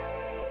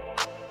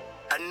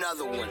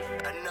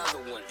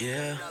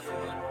Yeah.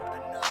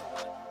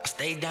 I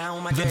stay down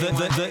with my The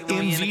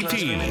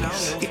MVPs.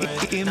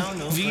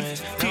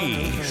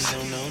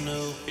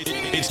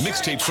 It's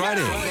Mixtape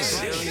Fridays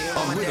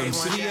on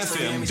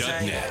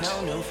RhythmcityFM.net.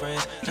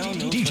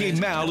 DJ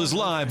Mal is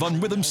live on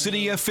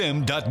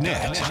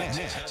RhythmcityFM.net.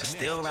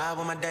 Still ride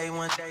with my day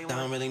one.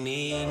 Don't really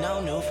need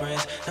no new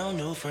friends, no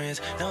new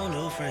friends, no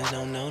new friends,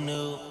 no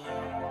new.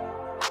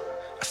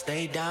 I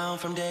stay down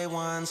from day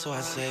one, so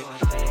I say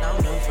no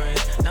new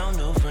friends, no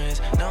new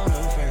friends, no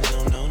new friends,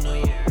 no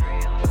new.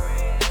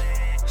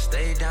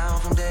 Stay down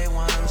from day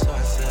one, so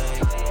I say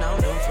no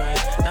new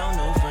friends, no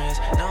new friends,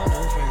 no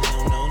new friends,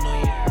 no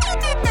new.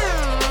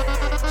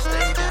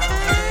 Stay down from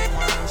day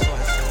one, so I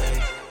say.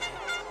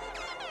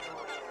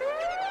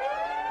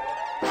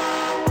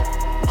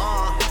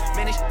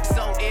 Man, this shit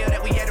so ill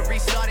that we had to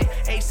restart it.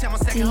 H-time on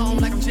second home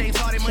like I'm James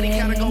Harden. Money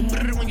counter go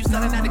brrr when you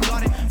selling out the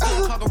garden.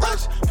 Full car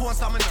garage, pouring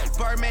some in the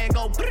Birdman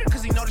go brrr,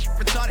 cause he know this shit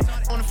retarded.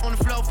 On the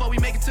floor before we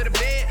make it to the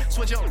bed.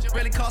 Switch up,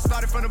 really call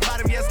started from the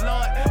bottom, yes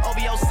lord.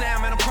 OVO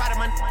Sam, man, I'm proud of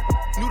my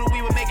knew that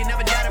we would make it,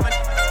 never doubted my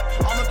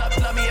all my thugs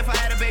love me. If I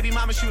had a baby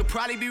mama, she would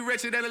probably be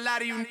richer than a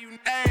lot of you.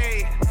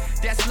 Hey,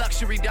 that's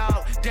luxury,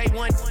 dog. Day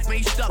one, man,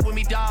 you stuck with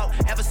me, dog.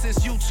 Ever since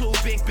YouTube,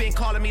 been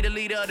calling me the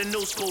leader of the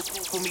new school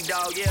for me,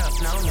 dog, yeah.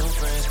 No new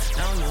friends,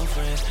 no new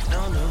friends,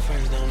 no new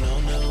friends, no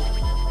new.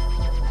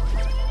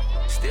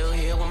 Still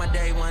here with my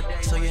day one,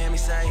 so you hear me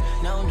say,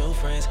 no new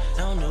friends,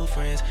 no new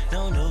friends,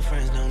 no new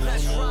friends, no new.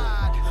 Let's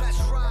ride.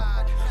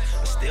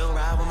 I still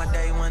ride with my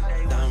day one,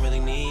 don't really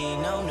need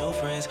no new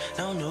friends,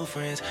 no new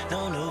friends,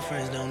 no new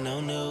friends, no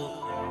new.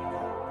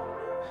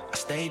 I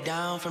stay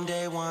down from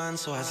day one,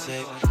 so I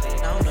say,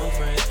 no new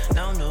friends,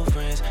 no new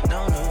friends,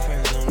 no new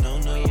friends, no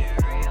new.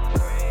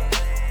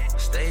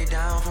 Stay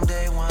down from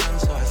day one,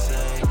 so I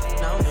say,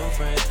 no new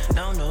friends,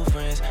 no new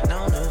friends,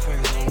 no new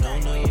friends, no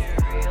new.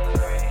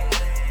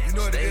 You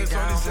know what it is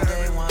on this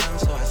day one,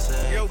 so I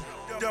say. Yo,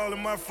 all of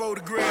my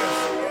photographs.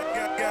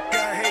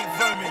 Got hate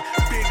from me.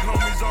 Big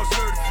homies all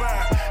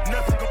certified.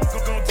 Nothing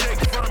gon' take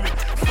from me.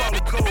 Follow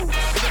code,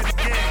 set the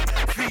game.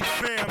 Feet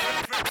fam.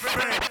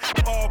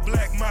 All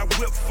black, my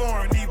whip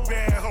foreign. These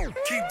bad hoes.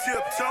 Keep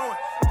tiptoeing.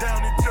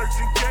 Down in Turks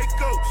and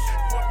Caicos.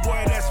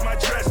 Boy, that's my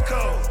dress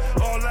code.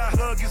 All I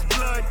hug is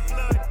blood.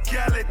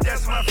 Gallet,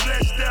 that's my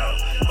flesh out.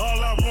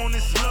 All I want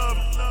is love.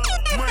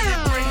 Money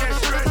bring that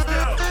stress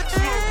out.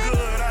 Smoke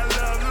good, I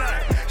love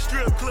life.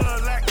 Strip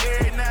club like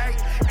every night,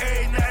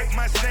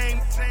 my same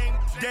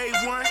day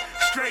one,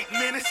 straight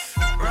minutes.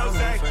 No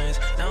new friends,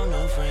 no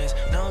new friends,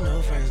 no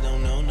new friends, no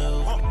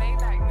new.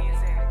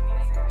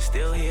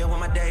 Still here with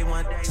my day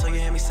one, so you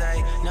hear me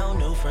say, no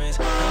new friends,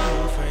 no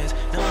new friends,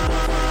 no new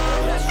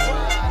friends, no new.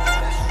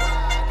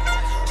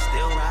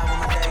 Still ride with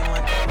my day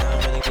one, don't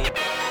really need.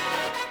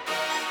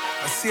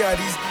 I see how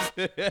these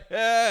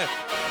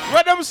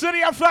Rhythm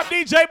City FM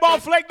DJ Ball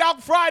Flake Down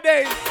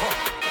Fridays.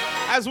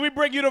 As we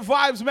bring you the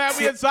vibes, man,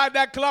 we inside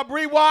that club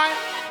rewind.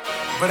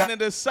 And in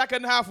the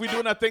second half, we're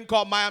doing a thing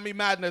called Miami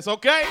Madness,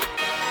 okay?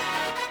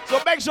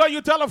 So make sure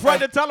you tell a friend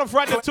to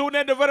tune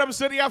in to Rhythm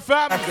City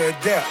FM.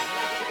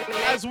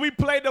 As we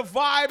play the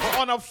vibes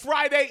on a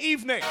Friday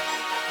evening.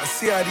 I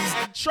see how these.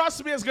 And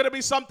trust me, it's going to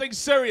be something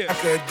serious.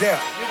 You're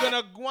going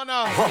to want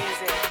to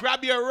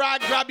grab your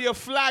rag, grab your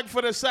flag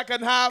for the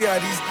second half. Yeah,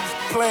 these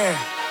playing.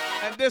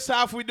 And this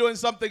half, we're doing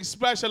something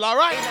special, all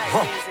right?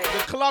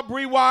 The club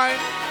rewind.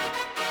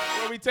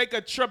 We take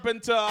a trip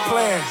into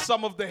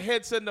some of the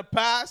hits in the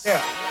past.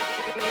 Yeah.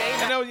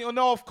 And then, you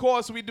know, of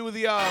course, we do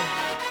the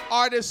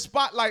artist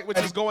spotlight, which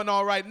is going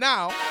on right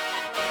now.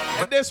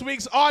 And this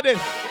week's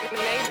artist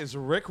is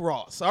Rick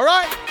Ross. All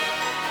right?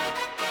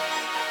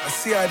 I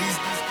see how these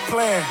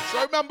playing.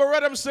 So remember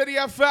Rhythm City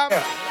FM.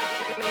 Yeah.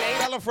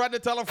 Tell a friend to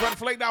tell a friend.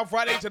 Flake Down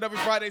Friday each and every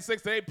Friday,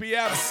 6 to 8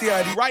 p.m. I see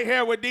how these. Right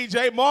here with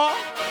DJ Moore.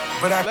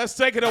 But let's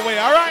take it away.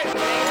 All right?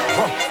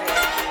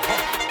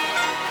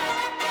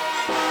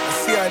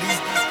 See how these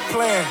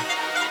playing,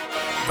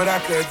 but I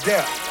could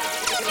adapt.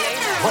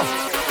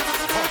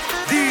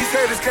 These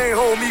haters can't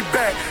hold me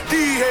back.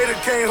 These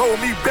haters can't hold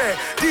me back.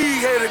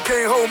 These haters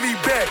can't hold me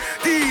back.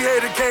 These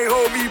haters can't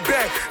hold me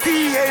back.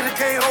 These haters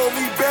can't hold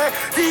me back.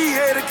 These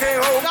haters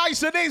can't hold me back.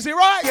 Nice and easy,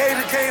 right? These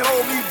haters can't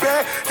hold me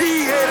back.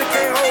 These haters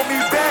can't hold me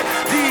back.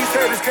 These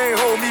haters can't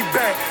hold me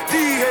back.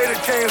 These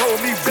haters can't hold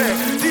me back.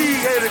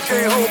 These haters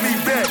can't hold me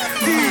back.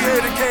 These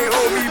haters can't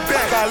hold me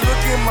back. I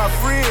look in my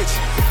fridge,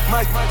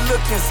 my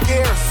looking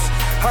scarce.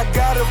 I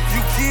got a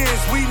few kids,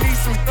 we need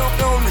some stuff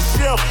on the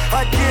shelf.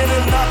 I get a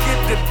knock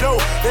at the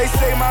door, they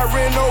say my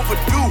rent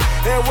overdue.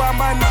 And why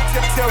my knock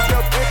tell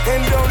up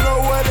and don't know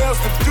what else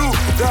to do.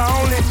 The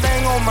only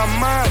thing on my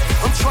mind,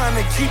 I'm trying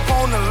to keep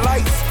on the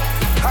lights.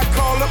 I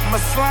call up my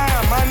slime,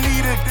 I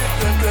needed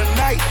the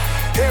night.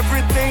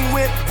 Everything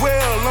went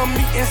well, I'm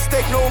eating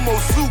steak, no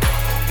more soup.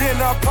 Then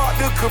I parked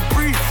the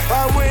Capri,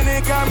 I went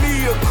and got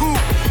me a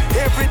coupe.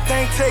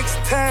 Everything takes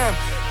time,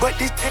 but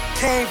this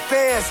came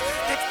fast.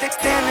 They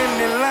standing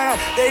in line,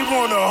 they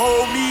wanna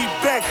hold me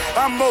back.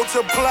 I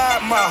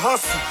multiplied my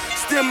hustle,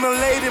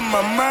 stimulated my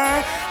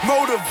mind,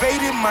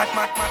 motivated my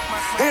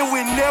and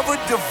we never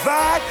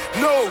divide,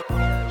 no.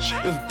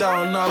 $1,000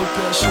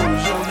 pair of shoes,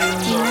 you don't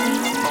even know.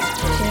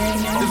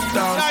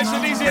 Nice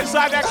and easy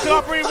inside that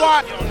club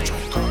rewind.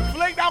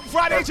 Flick down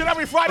Friday each and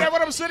every Friday at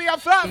Rhythm City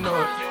FM.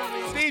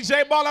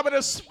 DJ Ball up in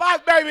the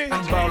spot, baby. You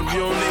don't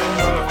even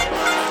know it.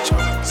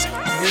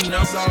 You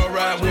know it's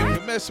alright with me.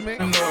 You miss me?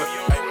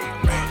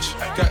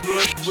 Got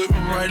blood with me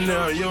right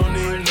now, you don't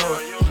even know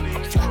it.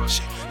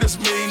 This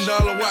 $1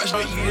 million watch,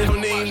 you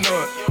don't even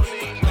know it.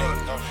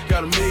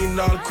 Got $1 million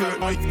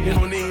crib, you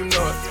don't even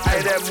know it.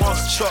 Hey, that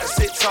monster truck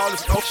sit tall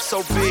as oh,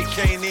 so big,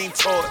 can't even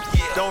tow it.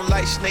 Don't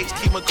like snakes,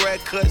 keep my grad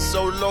cut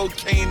so low,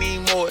 can't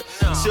even mow it.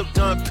 Sip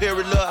done,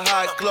 period, look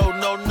hot glow.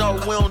 No,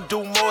 we don't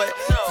do more it.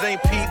 If it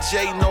ain't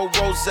PJ, no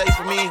rose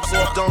for me,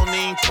 so don't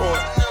even pour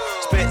it.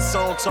 Spent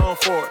song tone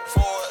for it.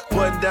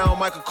 Button down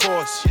Michael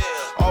Kors.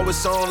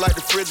 Always on like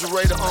the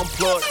refrigerator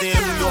unplugged, then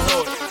you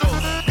hold it.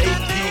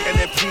 And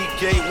that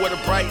P-gate with a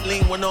bright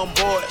lean when on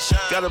board.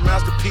 Got a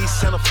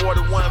masterpiece and a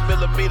 41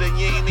 millimeter,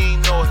 you ain't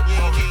even know it.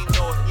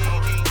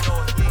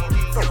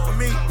 Fuck with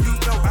me, you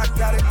know I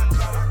got it.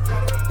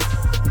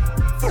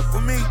 Fuck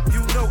with me,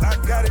 you know I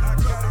got it.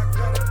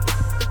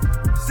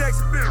 Sex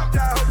spirit,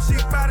 I hope she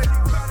got it.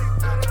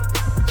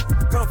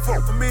 Come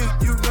fuck with me,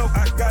 you know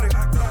I got it.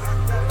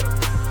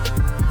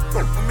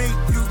 Fuck with me,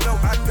 you know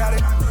I got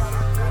it.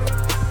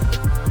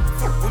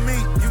 Fuck with me,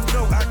 you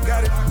know I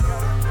got it.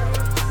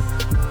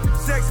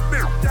 Sex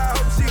spirit, I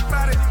hope she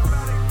got it.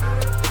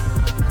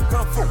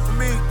 Come fuck with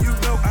me, you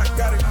know I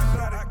got it.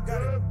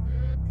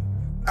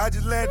 I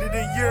just landed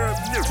in Europe.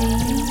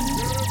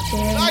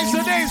 Nice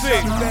and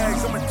easy.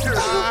 Bags of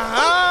material.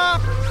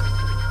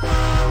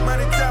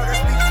 Money talk, I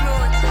speak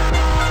fluent.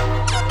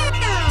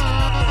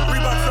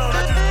 Reeboks on, I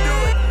just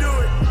do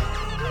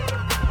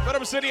it.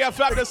 Rhythm City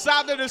FM, the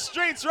sound of the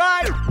streets,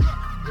 right?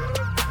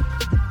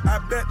 I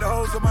bet the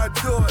hoes on my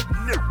door.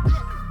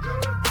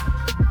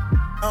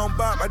 I don't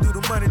bop, I do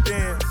the money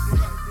dance.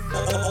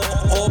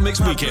 All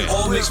mixed weekend.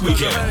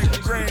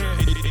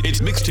 It's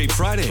Mixtape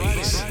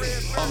Fridays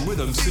on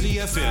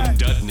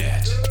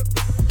RhythmCityFM.net.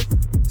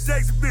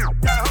 Sex beer,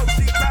 I hope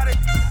she got it.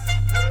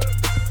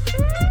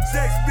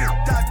 Sex beer, I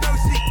know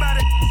she got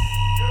it.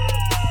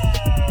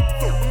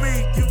 Fuck with me,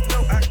 you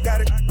know I got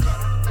it.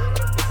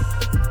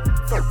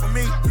 Fuck with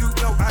me, you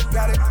know I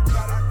got it.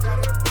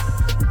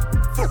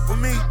 Fuck with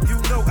me, you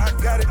know I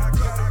got it.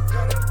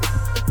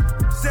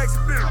 Sex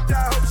beer, I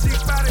hope she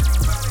got it.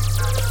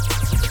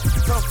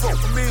 Come fuck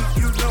with me,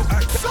 you know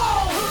I got it.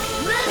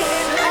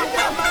 I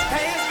got my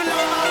pants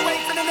below my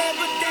waist and I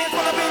never dance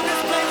when I'm in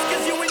this place,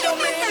 cause you and your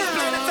man is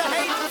planning to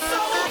hate.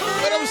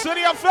 Rhythm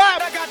City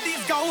FM. I got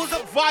these goals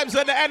of Vibes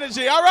and the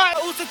energy, all right?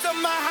 closer to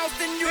my house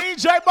than you.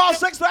 DJ Ball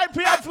 6 to 8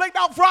 p.m. Flick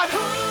down front.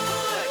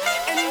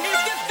 And if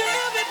you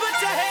feel me, put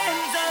your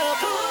hands up.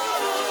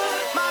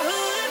 My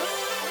hood,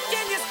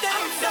 can you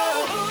stand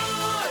up?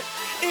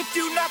 If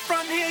you not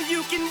from here,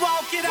 you can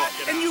walk it out.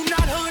 And you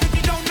not hood if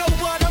you don't know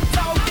what I'm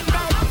talking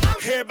about.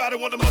 Everybody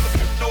want to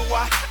motherfucker know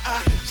why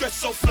I dress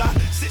so fly,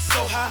 sit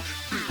so high.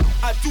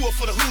 I do it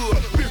for the hood.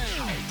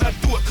 I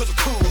do it cause I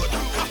could.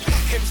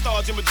 Heavy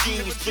stars in my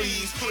jeans,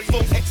 please.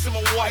 4X in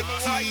my white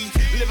tee.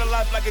 Living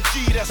life like a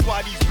G, that's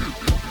why these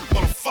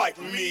wanna fight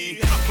with me.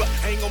 But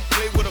I ain't gonna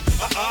play with them.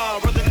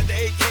 Rather than the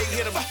AK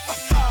hit them.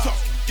 Talk,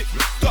 get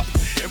up,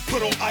 and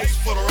put on ice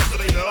for the rest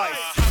of their life.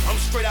 I'm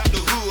straight out the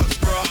hoods,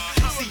 bruh.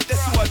 See,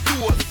 that's who I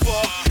do it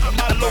for. I'm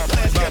not a low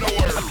class ghetto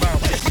word.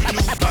 Yes, you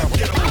knew my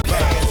ghetto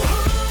bag.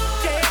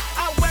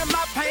 Yeah, I wear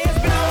my pants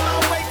below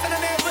my waist and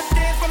I never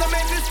dance when I'm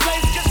in this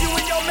place, cause you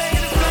and your man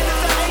is planning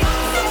to hate.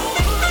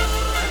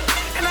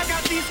 And I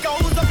got these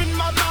goals up in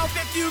my mouth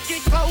if you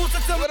get closer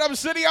to me. Rhythm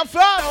City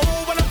FM. Know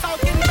what I'm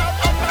talking about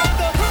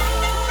the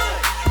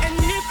hood. And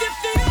if you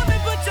feel me,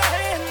 put your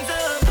hands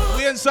up.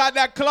 We inside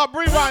that club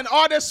rewind,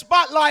 artist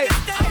spotlight.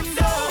 Stand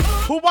up.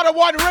 Who bought a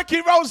one?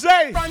 Ricky Rose.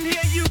 From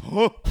here you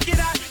get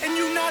out and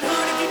you not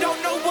hood if you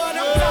don't know what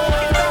I'm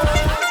talking about.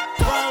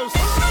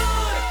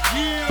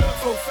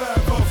 Yeah,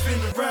 4-5 off in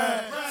the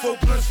ride. 4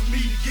 blunts for me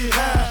to get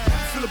high.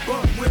 Feel a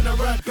bump when I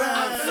ride by.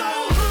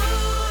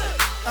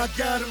 I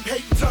got them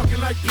hating, talking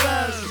like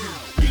plies.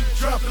 Beat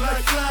dropping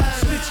like flies.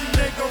 Snitching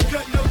ain't gon'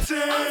 cut no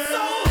time.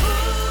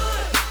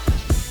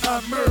 I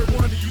murdered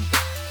one of you.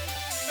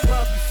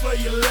 Probably for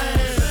your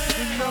last.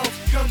 And now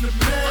come to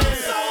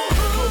man.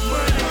 For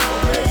money,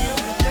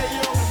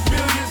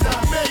 millions I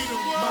made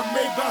them. My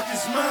Maybach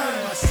is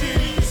mine. My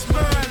city is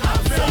mine. I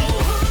made them.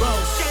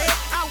 Boss.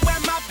 Yeah, I wear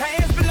my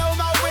pants below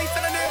my waist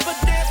and I never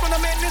dance when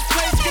I'm in this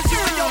place, cause you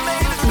and your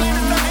man is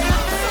planning to hate.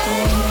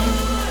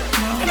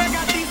 And I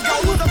got these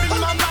goals up in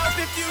my mouth.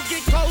 If you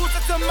get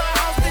closer to my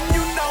house, then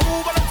you know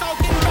what I'm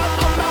talking about.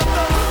 I'm about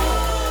the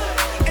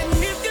hood. And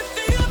if you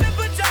feel me,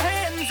 put your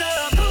hands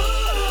up.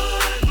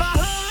 My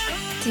hood,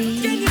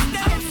 can you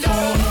stand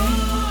up?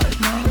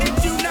 If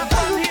you not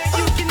from here,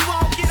 you can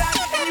walk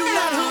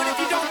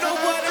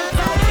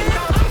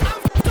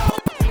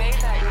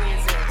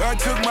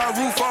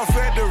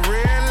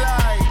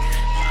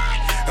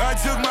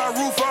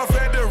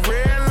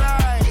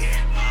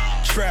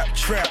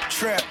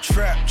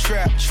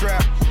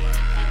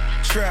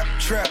Trap,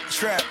 trap,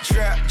 trap,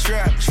 trap,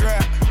 trap,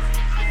 trap.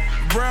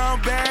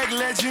 Brown bag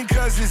legend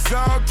cause it's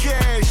all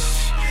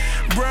cash.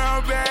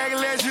 Brown bag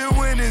legend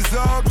when it's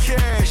all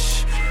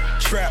cash.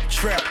 Trap,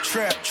 trap,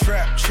 trap,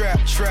 trap, trap,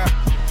 trap.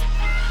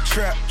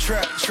 Trap,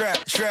 trap, trap,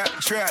 trap,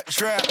 trap,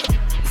 trap.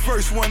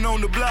 First one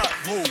on the block.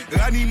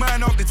 I need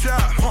mine off the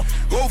top.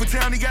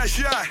 Overtown he got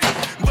shot,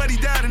 but he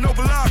died in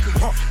open locker.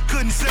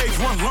 Couldn't save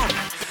one lump.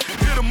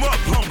 Hit him up,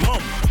 lump,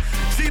 lump.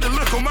 See the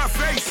look on my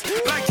face,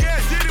 like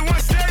Cash did it one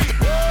day.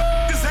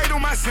 This hate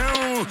on my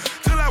sound,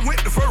 till I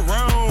went the first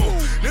round.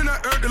 Then I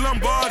earned the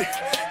Lombardi,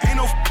 ain't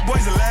no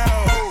boys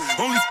allowed.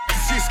 Only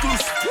she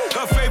exclusive,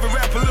 her favorite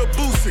rapper, Lil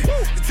Boosie.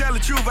 To tell the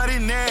truth, I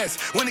didn't ask.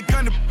 When it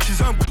come to bitches,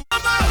 I'm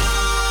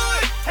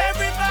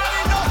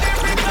Everybody know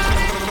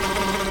everybody.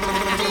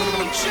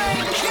 DJ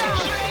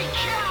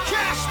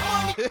Cash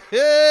Money.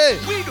 Hey,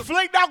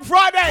 Flick Dog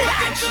Friday.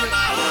 Welcome to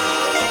my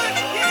hood.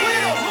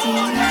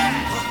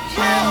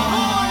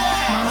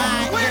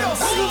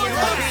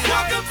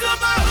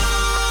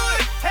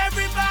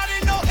 Everybody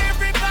know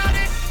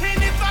everybody.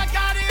 And if I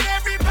got it,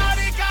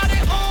 everybody got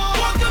it on.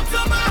 Welcome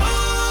to my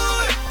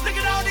hood. Look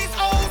at all these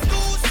old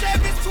school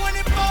Chevys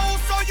 24,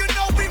 so you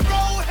know we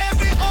roll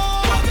heavy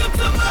on. Welcome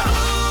to my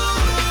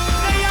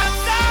hood. They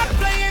outside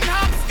playing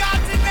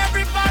hopscotch and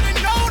everybody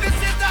know this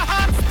is the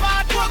hot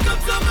spot. Welcome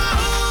to my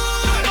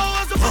hood.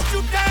 Boys will put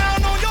you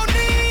down on your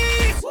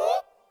knees.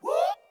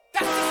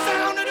 That's the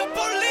sound of the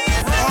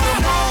police.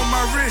 on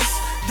my wrist.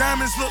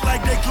 Diamonds look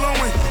like they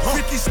glowing.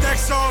 50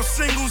 stacks all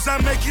singles, I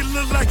make it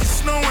look like it's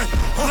snowing.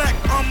 Black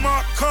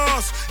unmarked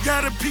cars,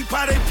 gotta peep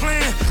how they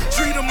playing.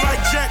 Treat them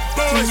like Jack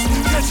boys,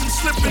 catch them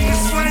slipping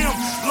and slam.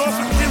 Lord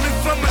forgive me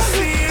for my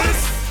sins.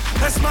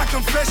 That's my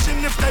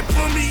confession if they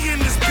put me in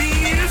this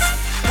Benz.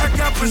 I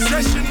got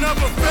possession of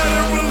a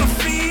federal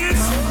offense.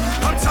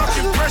 I'm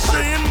talking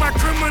pressure in my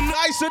criminal.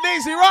 Nice and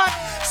easy, right?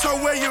 So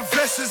wear your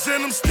vests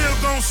and I'm still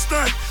gon'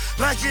 stunt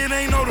like it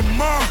ain't no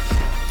tomorrow.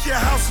 Your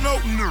house no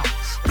new.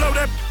 Blow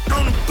that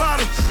on the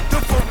bottom. The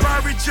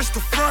Ferrari just the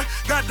front.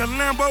 Got the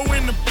Lambo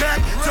in the back.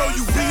 Told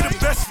you we the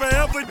best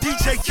forever.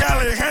 DJ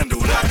Khaled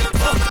handle that.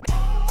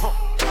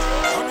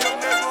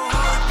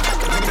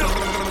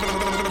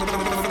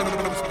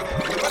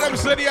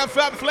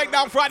 Rhythmcityfm, Flick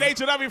Down Friday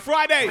each and every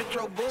Friday.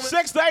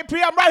 6 to 8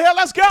 p.m. right here.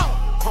 Let's go.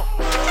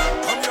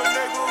 I'm your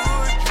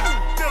neighborhood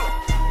dealer.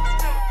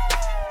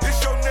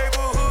 It's your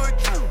neighborhood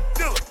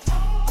dealer.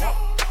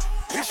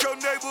 It's your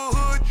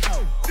neighborhood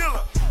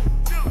dealer.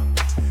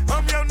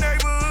 I'm your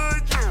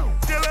neighborhood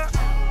dealer.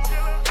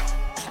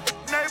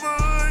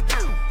 Neighborhood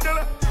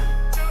dealer.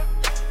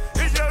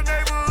 It's your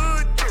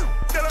neighborhood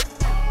dealer.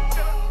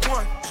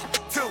 1,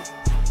 2,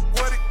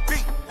 what it be?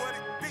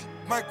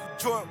 Michael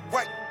Jordan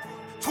White,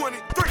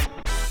 23.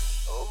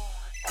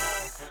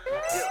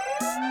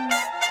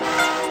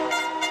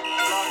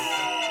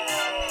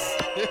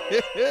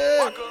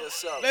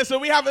 Listen,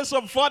 we having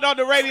some fun on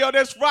the radio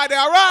this Friday,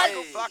 all right?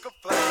 We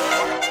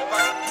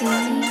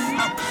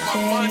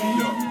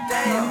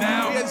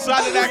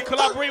inside of that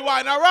Club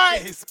Rewind, all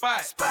right? His spot,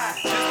 just to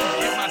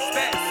get my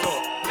stats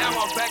up. Now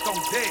I'm back on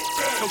deck,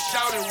 so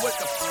shout it, what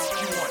the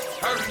you want?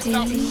 Heard me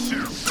talking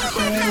shit,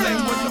 say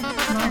what the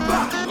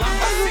lock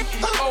my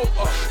CEO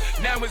up.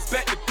 Now it's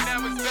back to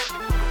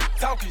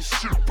talking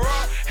shit, bro.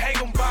 Hang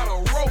him by the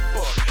rope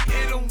up,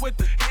 hit him with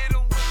the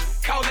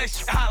call that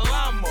shit hot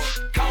llama.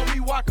 Call me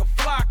Waka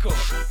Flocka,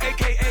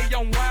 aka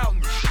Young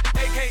Wildness,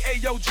 aka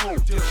Yo Drew.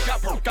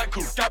 Got broke, got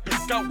cool, got beat,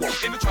 got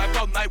work. In the trap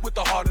all night with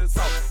the heart of the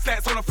south.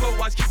 Stats on the floor,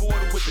 watch keep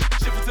order with it.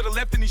 Shifting to the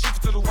left and he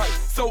shifting to the right.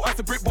 So us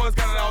the brick boys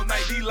got it all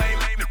night. These lame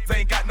niggas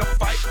ain't got no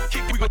fight.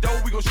 Kick, we go dough,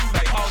 we gon' shoot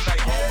like all night.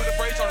 Home with a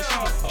brace on the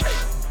shoe.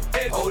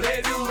 Hey, oh,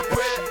 they do it.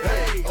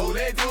 Hey, oh,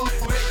 they do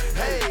it.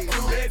 Hey,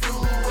 oh, they do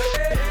it.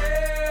 Yeah.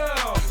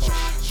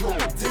 Do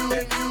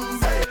that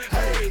music.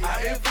 Hey, I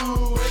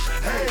influence.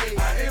 Hey, I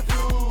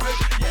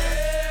influence.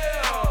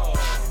 Yeah.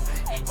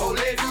 Oh,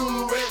 they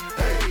do it.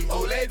 Hey,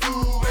 oh, they do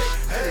it.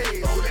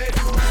 Hey, oh, they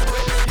do it.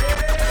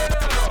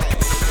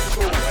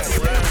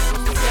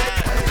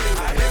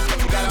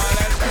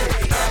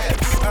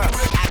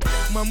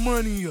 My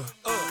money up.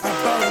 I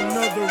bought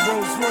another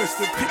Rolls Royce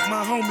to pick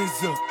my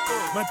homies up.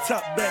 My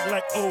top back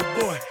like, oh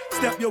boy,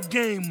 step your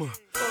game up.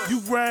 You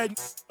ride,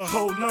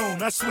 hold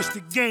on, I switched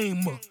the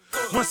game up.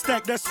 One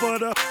stack, that's for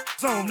the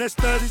zone, that's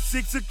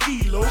 36 a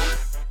kilo.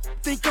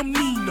 Think I'm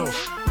Nino,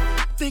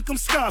 think I'm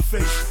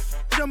Scarface.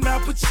 I'm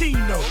Al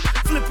Pacino,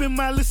 flipping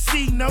my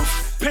Lucino,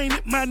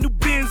 painted my new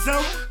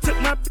Benzo, took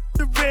my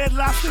to Red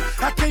Lobster.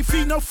 I can't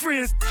feed no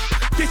friends,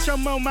 bitch.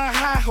 I'm on my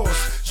high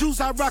horse. Shoes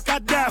I rock, I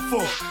die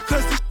for,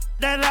 cause the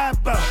that I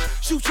bought.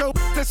 Shoot your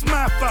that's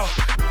my fault.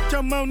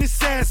 I'm on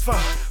this ass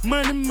fault.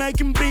 Money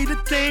making be the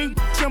thing.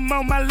 I'm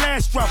on my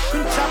last drop.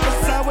 Them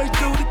choppers always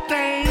do the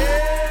thing.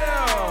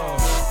 Yeah.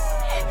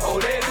 Oh,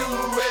 they do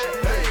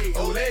it. Hey,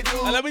 oh, they do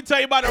it. And let me tell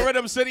you about the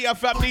Rhythm City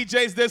FM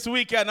DJs this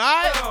weekend, all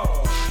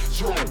right?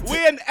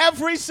 We in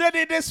every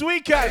city this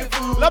weekend.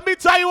 Let me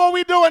tell you what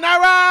we doing, all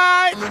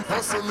right?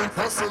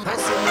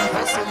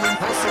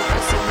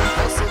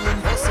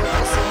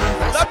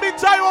 Let Let me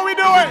tell you what we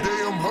doing. Every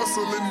day I'm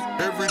hustling,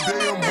 every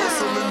day I'm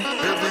hustling,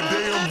 every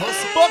day I'm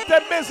hustling. Booked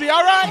and busy,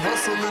 all right?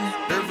 Hustling,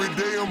 every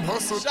day I'm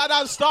hustling. Shout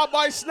out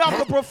Starboy Snuff,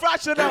 the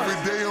professional. Every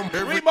day I'm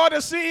Remo,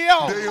 the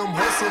CEO. Every day I'm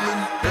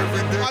hustling,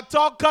 every day. My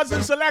tall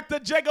cousin Selector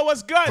Jigga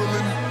was good.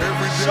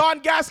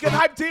 Sean Gaskin,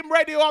 Hype Team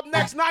Radio up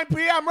next 9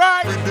 p.m.,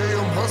 right? Every day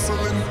I'm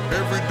hustling,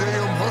 every day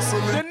I'm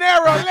hustling. De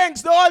Niro,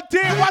 Links, the whole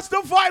team. What's the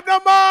vibe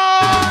number?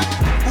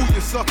 Who you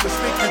suckers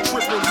think you're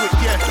tripping with?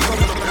 Yes,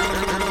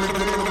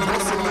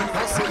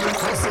 Hustling,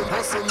 hustling,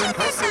 hustling,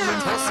 hustling,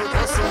 hustling,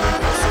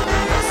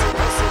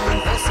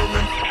 hustling,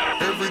 hustling.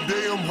 Every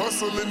day I'm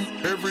hustling,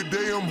 every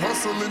day I'm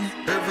hustling,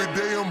 every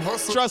day I'm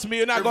hustling. Trust me,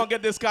 you're not gonna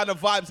get this kind of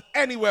vibes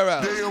anywhere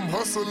else. Every day I'm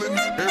hustling,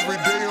 every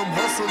day I'm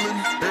hustling,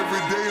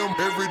 every day I'm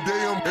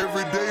hustling,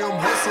 every day I'm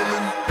hustling,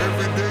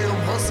 every day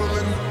I'm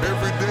hustling,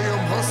 every day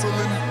I'm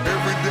hustling,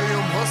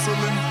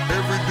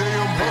 every day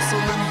I'm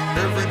hustling,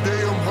 every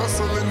day I'm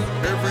hustling,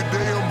 every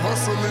day I'm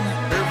hustling,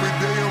 every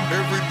day I'm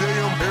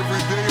hustling,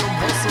 every day I'm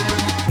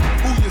hustling.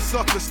 who you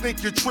suckers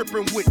think you're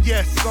tripping with?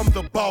 Yes, I'm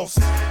the boss.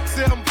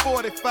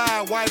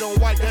 745, white on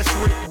white, that's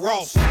Rick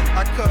Ross.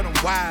 I cut them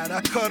wide,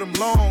 I cut them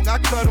long, I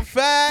cut them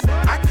fat.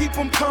 I keep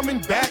them coming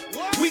back,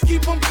 we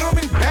keep them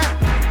coming back.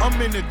 I'm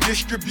in the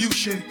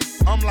distribution,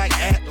 I'm like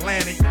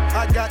Atlantic.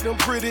 I got them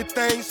pretty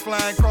things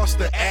flying across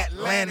the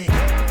Atlantic.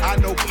 I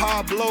know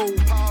Pablo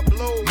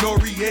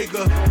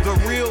Noriega,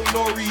 the real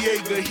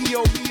Noriega. He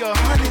owe me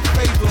 100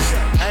 favors.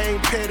 I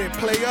ain't petty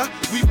player,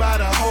 we buy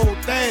the whole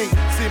thing.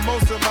 See,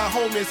 most of my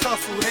homies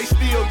hustle, they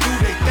still do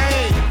their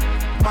thing.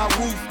 My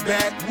roof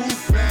back,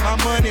 my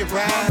money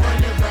ride.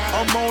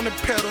 I'm on the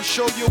pedal,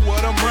 show you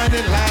what I'm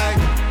running like.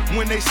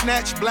 When they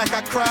snatch black,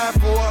 I cry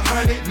for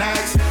 100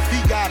 nights. He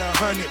got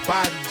 100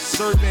 bodies,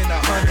 serving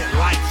 100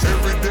 lives.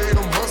 Every day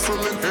I'm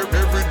hustling,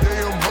 every day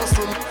I'm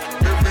hustling,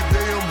 every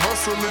day I'm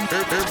hustling,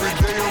 every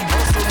day I'm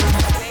hustling,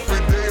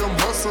 every day I'm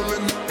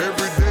hustling,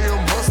 every day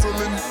I'm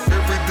hustling,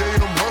 every day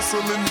I'm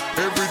hustling,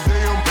 every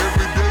day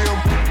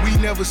I'm. We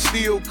never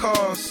steal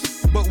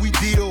cars, but we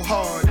deal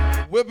hard.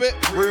 Whip it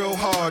real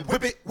hard,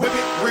 whip it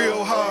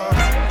real hard.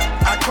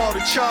 I call the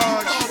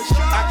charge,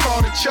 I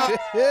call the charge.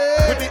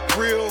 Whip it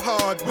real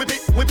hard, whip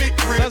it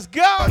real. Let's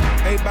go.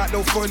 Ain't about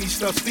no funny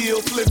stuff,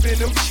 still flipping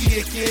them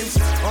chickens.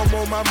 I'm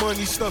on my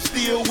money stuff,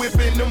 still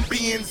whipping them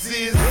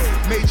Benzes.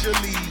 Major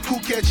league, who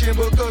catching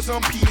because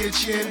I'm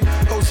pitching?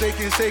 Jose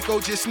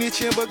Canseco just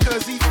snitching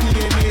because he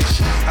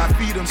finished. I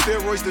feed them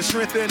steroids to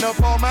strengthen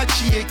up all my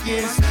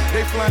chickens.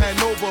 They flying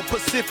over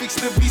Pacifics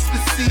to be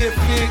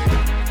specific.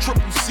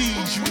 Triple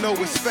C's, you know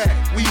it's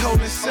fact. We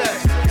holding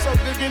sacks, so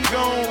good and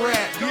gon'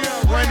 rap.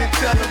 Run and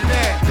tell them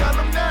that.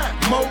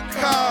 More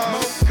cars,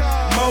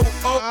 more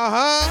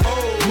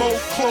more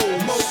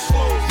clothes,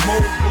 more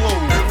blow.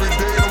 Every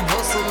day I'm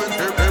hustling,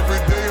 every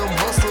day I'm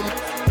hustling,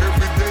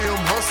 every day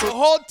I'm hustling. The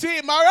whole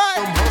team, all right?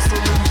 I'm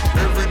hustling,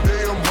 every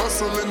day I'm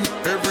hustling,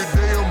 every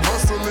day I'm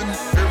hustling,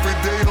 every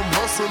day I'm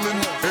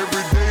hustling,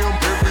 every day I'm.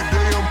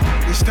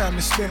 It's time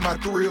to spin my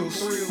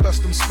thrills,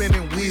 custom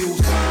spinning wheels.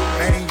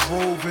 Range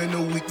Rover in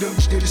a week, them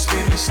shit is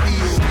spinning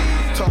steel.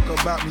 Talk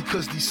about me,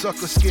 cause these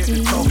suckers scared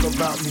to talk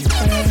about me.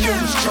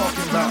 Killers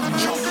talking about me,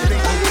 it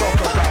ain't no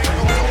talk about me.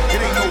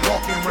 It ain't no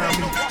walking around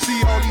me.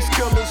 See all these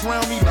killers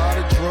around me, lot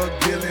of drug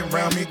dealing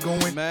around me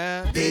going,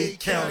 man. Dade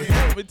County.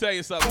 Let me tell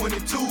you something.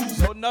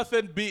 22s. So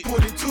nothing beat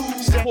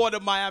 22s. Port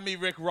of Miami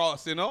Rick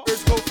Ross, you know?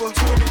 Let's go for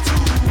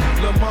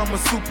 22. Lil' mama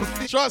super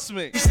thick. Trust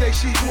me. She say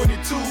she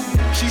 22.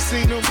 She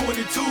seen them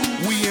 22.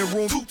 We in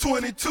room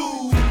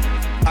 222.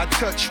 I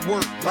touch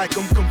work like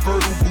I'm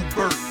convertible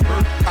Burt.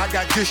 I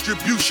got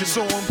distribution,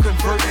 so I'm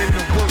converting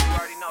to work.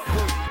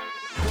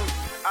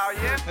 Oh,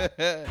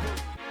 yeah?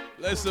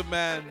 Listen,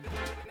 man.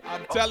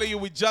 I'm telling you,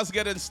 we just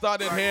getting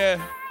started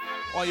here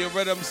on your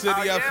Rhythm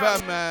City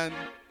FM, man.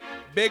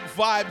 Big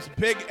vibes,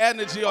 big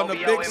energy on the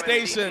big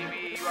station.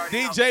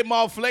 DJ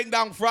Mal Fling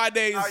Down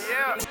Fridays.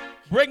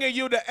 Bringing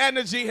you the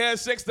energy here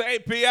 6 to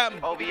 8 p.m.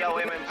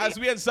 as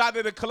we inside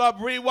of the club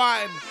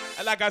rewind.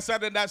 And like I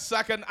said in that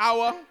second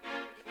hour,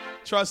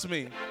 trust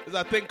me, there's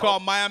a thing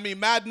called Miami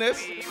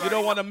Madness. You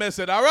don't want to miss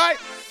it, all right?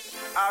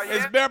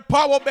 It's bare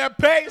power, bare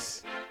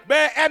pace,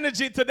 bare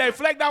energy today.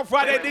 Flag Down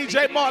Friday,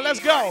 DJ Moore, let's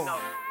go.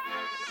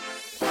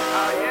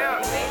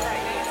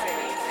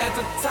 At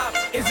the top,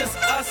 it's just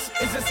us,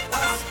 it's just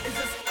us, it's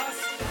just us.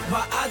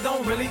 But I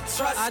don't really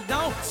trust, I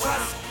don't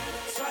trust.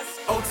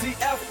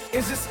 OTF,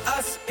 it's just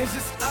us, it's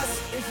just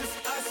us, it's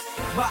just us.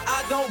 But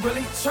I don't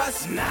really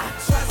trust,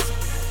 trust.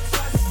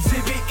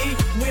 TBE,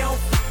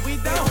 we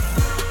don't.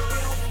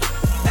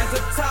 At the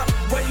top,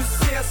 where you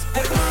see us,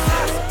 at the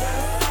top.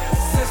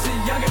 Since a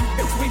youngin'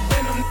 bitch, we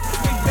been them.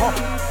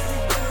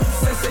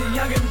 Since a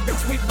youngin'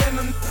 bitch, we been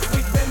them.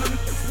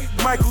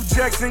 Michael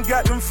Jackson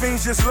got them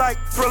fiends just like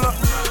Thriller.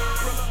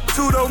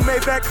 Tudo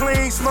Maybach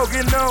clean,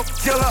 smoking no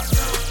killer.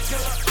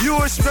 You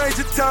a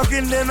stranger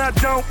talking and I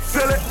don't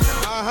feel it.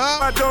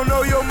 I don't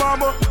know your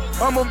mama,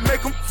 I'ma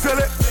make them feel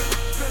it.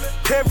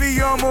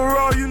 Heavy armor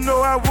all, you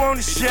know I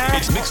want to shine.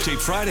 It's Mixtape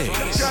Fridays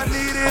I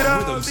need it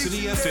on all.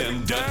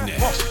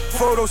 RhythmcityFM.net.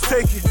 Photos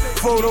taken,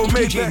 photo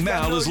made DJ back.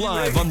 Mal is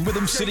live on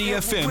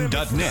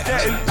RhythmcityFM.net.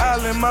 Staten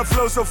Island, my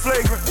flow so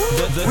flagrant.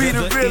 We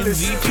the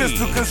realest, MVP.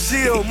 pistol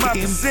concealed, my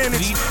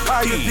percentage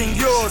higher than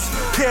yours.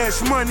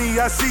 Cash money,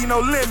 I see no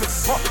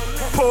limits.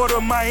 Port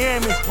of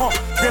Miami,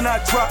 then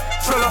I drop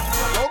Trilla.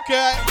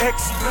 Okay.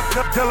 X,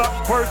 Dilla,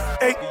 worth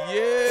 8.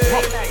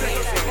 Yeah.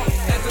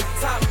 At the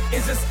top,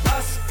 it's just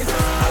us, it's just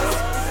us.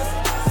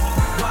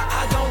 But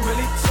I don't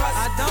really trust,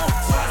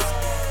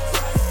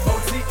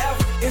 OTF,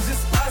 it's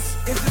just us,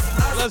 it's just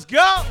us. Let's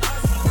go.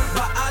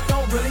 But I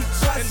don't really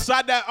trust.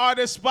 Inside that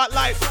artist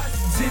spotlight,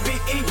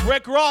 TBE,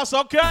 Rick Ross,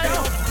 okay?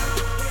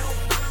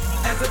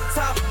 at the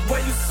top,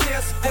 where you see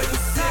us,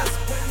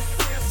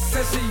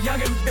 Since a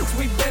youngin', bitch,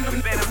 we been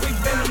them.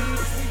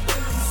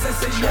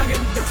 Since a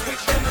youngin', bitch, we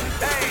been them.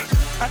 Hey,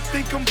 I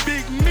think I'm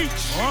Big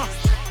Meech,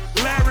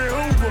 Larry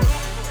Hoover,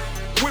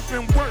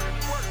 whipping work,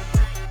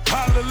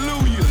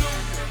 hallelujah.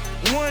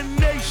 One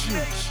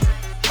nation,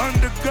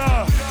 under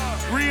God,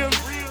 real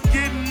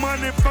getting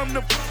money from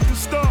the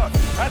start.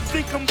 I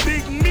think I'm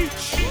Big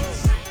Meech,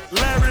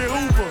 Larry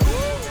Hoover,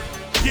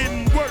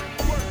 getting work,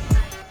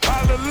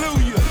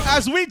 hallelujah.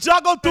 As we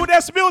juggle through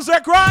this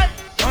music, right?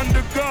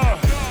 Under God,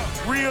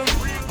 real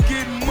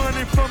getting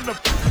money from the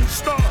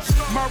start.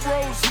 My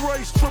Rolls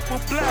Royce triple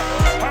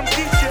black, I'm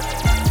Geisha.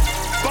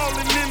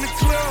 Ballin' in the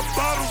club,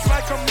 bottles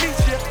like I'm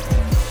Misha.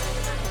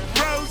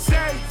 Rose,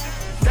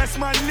 that's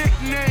my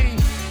nickname.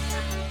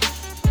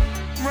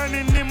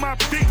 Running in my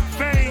big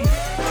vein.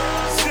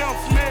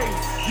 Self-made,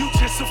 you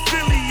just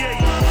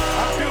affiliate.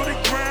 I built it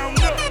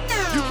ground up,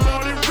 you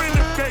bought it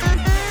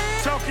renovated.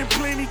 Talking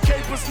plenty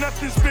capers,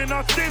 nothing's been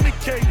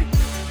authenticated.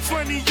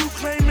 Funny you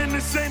claiming the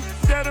same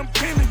that I'm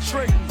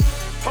penetrating.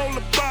 Hold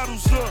the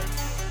bottles up,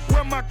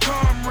 where my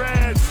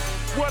comrades?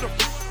 What a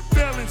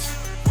balance,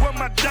 what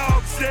my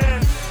dog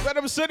said.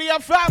 Rhythm City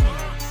FM.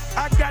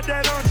 I got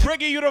that on.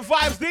 Bringing you the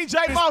vibes,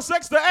 DJ Mal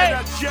 6 to 8.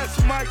 I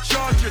just might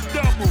charge a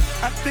double.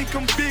 I think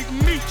I'm Big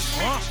Meech,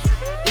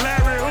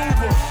 Larry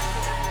Hoover,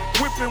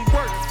 whipping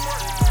work,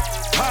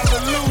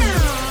 hallelujah.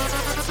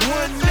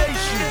 One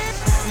nation,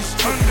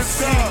 under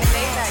God,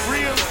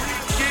 real,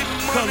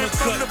 getting money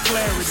from the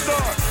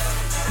start.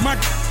 My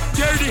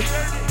dirty,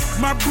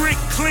 my brick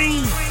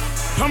clean.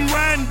 I'm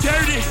riding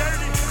dirty,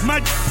 my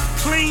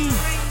clean.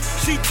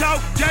 She talk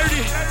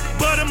dirty,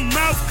 but her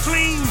mouth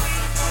clean.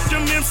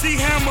 Them MC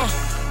Hammer,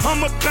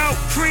 I'm about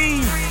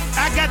cream.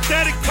 I got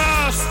 30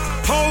 cars,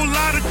 whole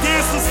lot of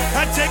dancers.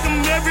 I take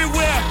them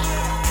everywhere.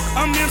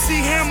 I'm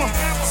MC Hammer,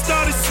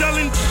 started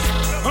selling.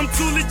 I'm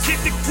too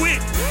legit to quit.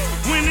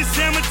 When it's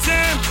hammer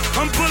time,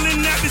 I'm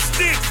pulling out the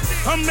stick.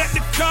 I'm at the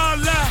car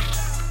lot,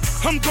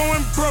 I'm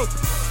going broke.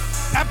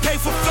 I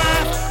pay for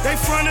 5, they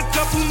front a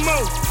couple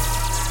more.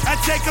 I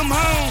take them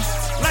home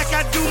like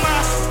I do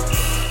my.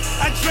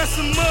 I dress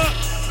them up,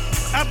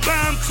 I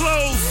buy them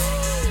clothes,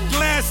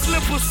 glass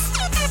slippers,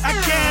 I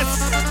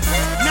guess.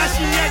 Now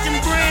she acting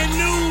brand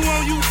new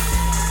on you.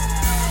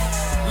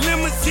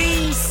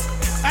 Limousines,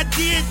 I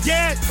did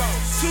that.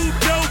 2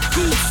 dope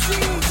coupes,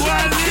 boy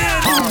I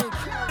live.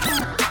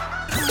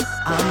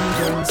 I'm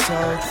getting so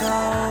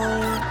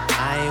cold.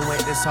 I ain't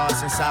went this hard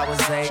since I was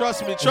 8.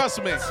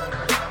 Trust me.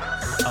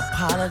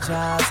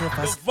 Apologize if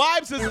I The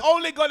vibes is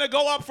only gonna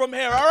go up from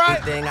here,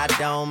 alright? anything I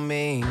don't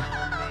mean.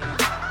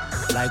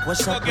 Like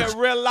what's We'll up get with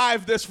real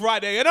live this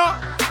Friday, you know?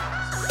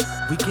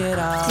 we get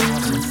off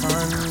having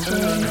fun.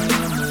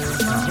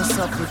 What's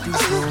up with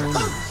these rules?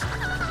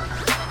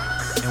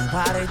 And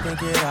why they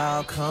think it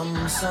all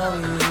comes so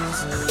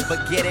easy?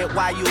 But get it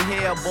while you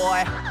here,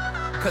 boy.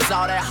 Cause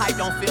all that hype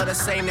don't feel the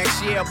same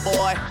next year,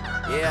 boy.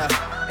 Yeah.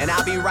 And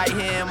I'll be right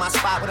here in my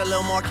spot with a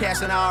little more cash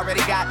than I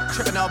already got.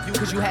 Tripping off you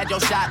cause you had your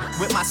shot.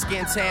 With my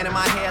skin tan and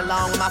my hair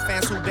long. With my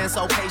fans who've been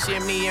so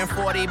patient. Me and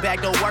 40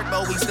 back to work,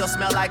 but we still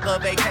smell like a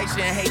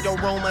vacation. Hate the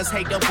rumors,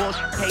 hate the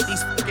bullshit, hate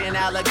these fucking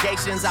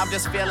allegations. I'm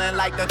just feeling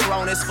like the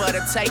throne is for the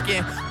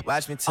taking.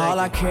 Watch me take all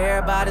I care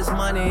about is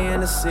money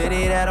in the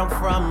city that I'm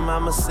from.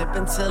 I'ma sip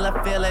until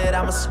I feel it.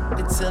 I'ma sip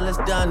until it's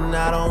done.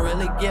 I don't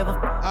really give a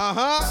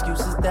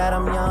excuses that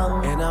I'm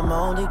young and I'm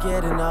only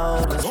getting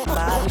older.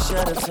 Somebody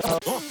should've told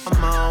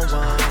I'm on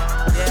one,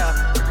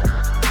 yeah.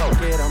 Go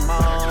get 'em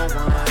on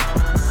one.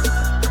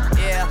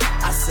 Yeah,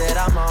 I said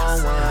I'm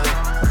on one.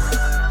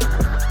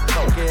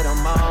 Go get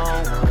 'em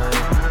on one.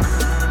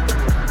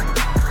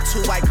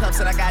 2 white cups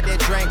that I got that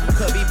drink.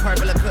 Could be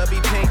purple or could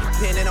be pink.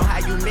 Depending on how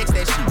you mix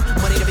that shit.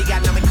 Money to be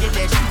got, I'ma get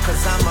that shit.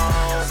 Cause I'm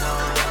on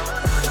one.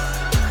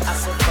 I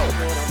said go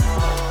get 'em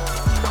on.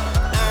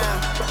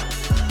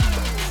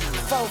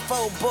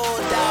 4-4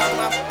 bulldog,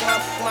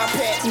 my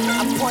pet.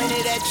 I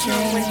pointed at you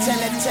and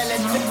tell it,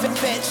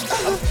 bitch.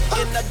 I'm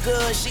getting her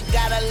good, she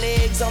got her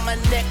legs on my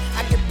neck.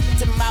 I can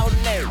to mouth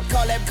neck,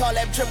 call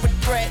that triple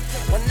threat.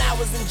 When I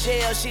was in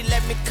jail, she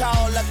let me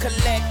call her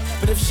collect.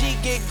 But if she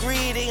get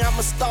greedy,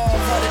 I'ma starve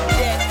her to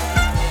death.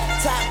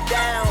 Top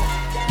down,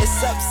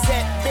 it's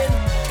upset, been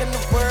in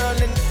the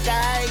world and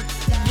die.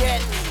 yet.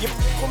 You f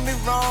with me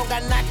wrong, I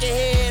knock your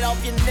head off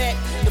your neck.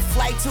 The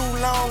flight too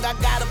long, I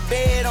got a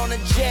bed on a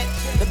jet.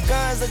 The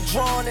guns are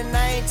drawn and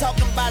I ain't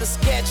talking about a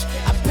sketch.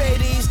 I pay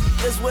these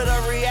niggas with a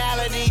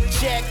reality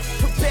check.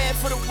 Prepared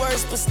for the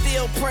worst, but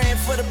still praying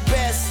for the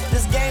best.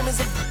 This game is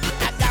a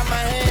I got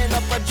my hand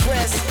up a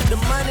dress. The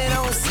money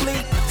don't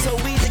sleep, so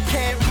we just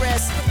can't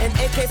rest. And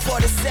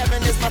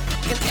AK-47 is my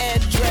fucking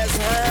address,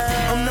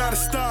 huh? I'm not a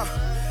star.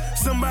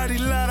 Somebody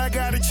lied, I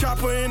got a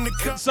chopper in the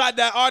car. Inside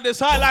that artist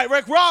highlight,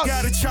 Rick Ross.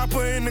 Got a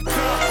chopper in the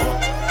car.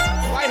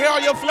 Right here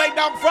on your Flake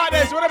Down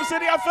Fridays, Rhythm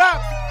City FM.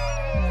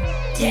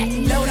 Yeah,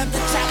 load up the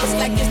choppers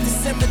like it's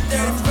December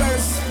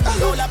 31st.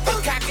 Roll up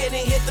and cock it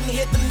and hit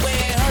them where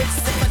it hurts.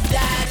 If I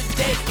die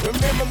today,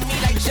 remember me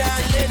like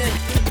John Lennon.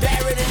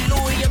 Barrett and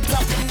Louis, I'm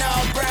talking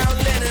all brown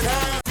linen,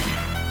 huh?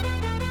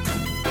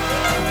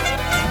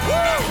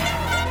 Woo!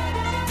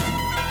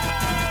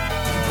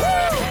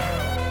 Woo!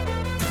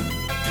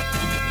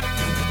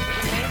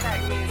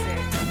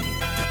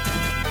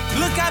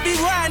 Look, I be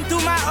riding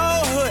through my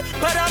old hood,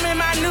 but I'm in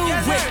my new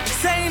whip.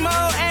 Same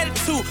old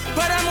attitude,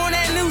 but I'm on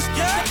that new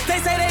shit. They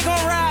say they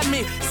gon' ride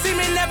me, see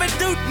me never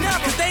do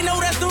nothing. Cause they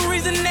know that's the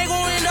reason they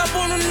gon' end up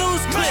on the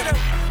news clip.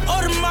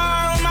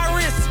 Audemars on my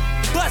wrist,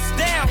 bust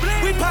down.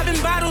 We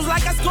popping bottles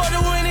like I scored a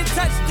winning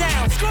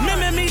touchdown.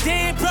 Remember me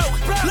dead broke,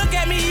 look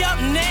at me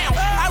up now.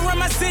 I run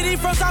my city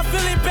from South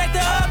Philly back to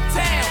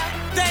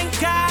Uptown. Thank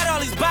God, all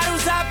these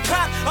bottles I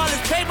pop, all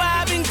this paper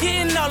I've been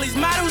getting, all these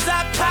models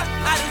I pop.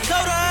 I done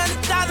sold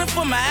 100,000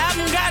 for my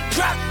album got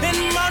dropped. And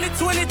I'm only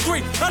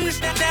 23.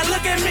 Understand that?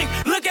 Look at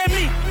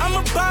me. I'm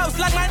a boss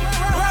like my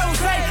Rose.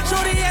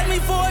 Shorty asked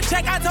me for a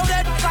check, I told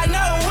that like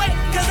no way.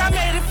 Cause I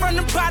made it from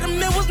the bottom,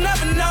 it was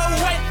never no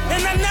way.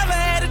 And I never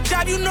had a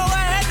job, you know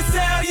I had to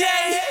sell,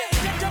 yeah.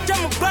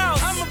 I'm a boss,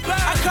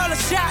 I call a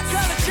shot.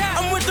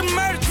 I'm with the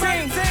murder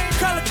team,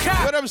 call a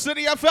cop. Rhythm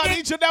City FM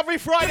each and every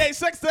Friday,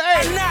 6 to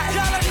 8.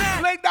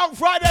 Flake Down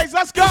Fridays,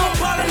 let's go.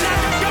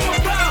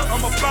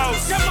 I'm a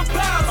boss.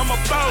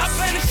 I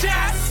play the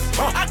shots.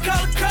 I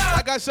call the cops.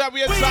 Like I said,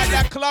 we inside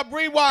that club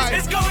rewind.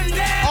 It's going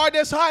down.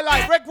 Artist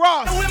highlight, Rick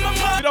Ross.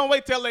 You don't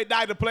wait till they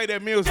die to play their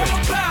music.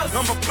 I'm a boss.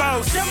 I'm a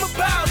boss. I'm a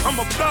boss. I'm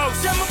a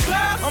boss. I'm a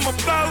boss. I'm a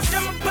boss. I'm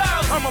a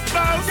boss. I'm a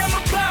boss. I'm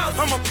a boss.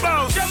 I'm a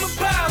boss. I'm a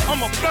boss.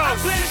 I'm a boss.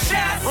 I play the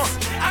shots.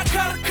 I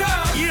call the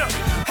cops. Yeah.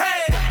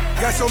 Hey.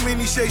 Got so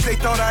many shades, they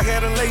thought I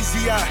had a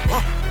lazy eye.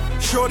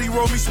 Shorty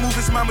roll me smooth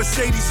as my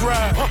Mercedes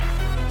ride.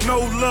 No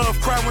love,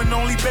 cry when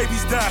only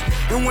babies die.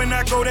 And when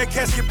I go, that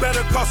casket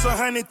better cost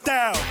 100,000.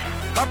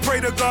 I pray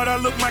to God I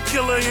look my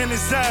killer in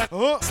his eye.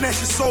 Snatch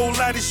his soul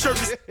out his shirt,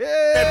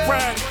 that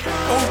ride.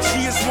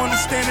 OG is one who's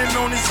standing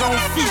on his own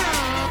feet.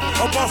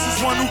 A boss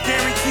is one who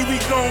guarantee we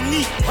gon'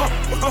 meet.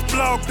 A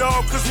blog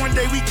dog, cause one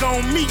day we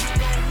gon' meet.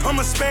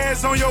 I'ma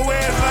spaz on your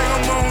ass like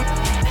I'm on.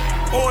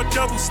 Or a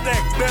double stack,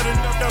 better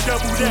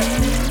double that.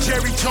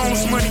 Jerry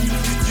Jones money,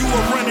 you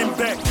a running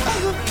back.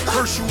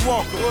 Herschel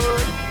Walker,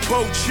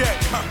 Bo Jack,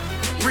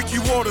 Ricky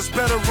Waters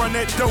better run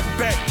that dope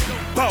back.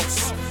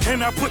 Boss,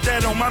 and I put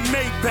that on my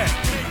Maybach.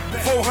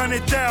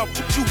 400 down,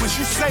 you wish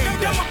you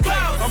saved that.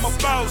 I'm a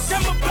boss.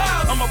 I'm a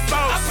boss. I'm a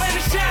boss. I play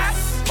the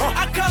shots.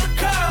 I call the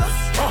calls.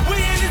 We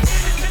in it.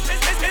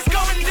 It's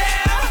going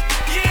down.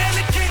 Yeah, and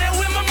the kid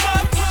with my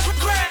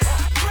motherfucking crack.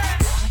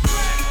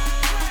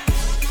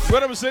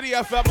 Rhythm City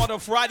FM on a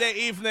Friday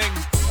evening.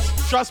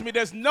 Trust me,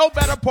 there's no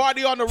better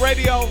party on the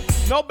radio,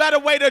 no better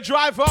way to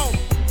drive home.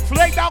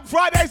 Flake Down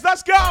Fridays,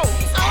 let's go!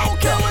 I don't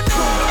care what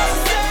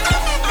nobody say.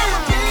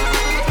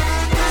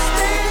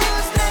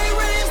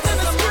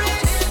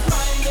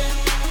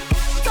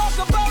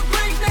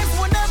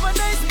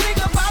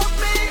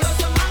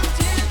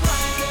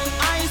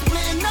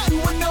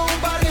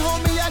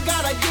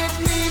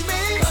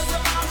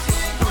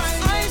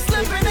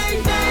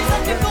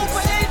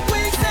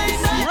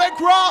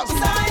 Ross. Put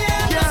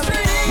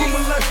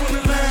my life on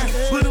the line,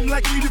 but I'm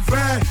like you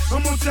divine.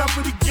 I'm on top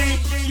of the game,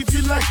 if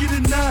you like it or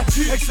not.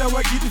 That's how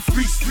I get the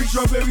free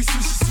strawberry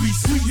sushi sweet.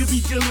 You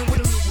be dealing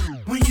with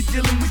when you're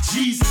dealing with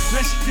Jesus. Now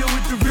she deal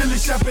with the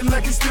realest, shopping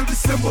like it's still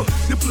December.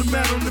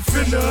 Diplomat on the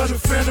fender of the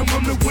phantom,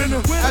 I'm the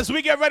winner. As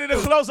we get ready to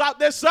close out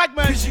this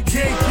segment, you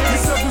can't get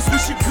yourself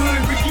wish you could.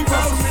 Ricky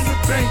Ross, I'm in the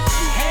bank.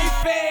 Hey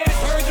fans,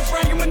 heard you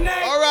bringing my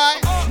name. All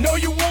right. Know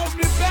you want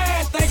me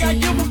bad, think I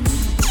give them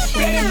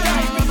better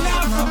diamond.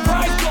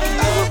 Surprise go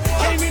up.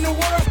 Came in the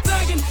world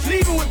thuggin',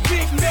 leaving with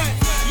big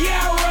nuts.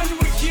 Yeah, I run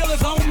with killers,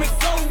 homie,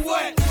 so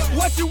what?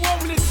 What you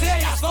want me to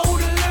say? I sold a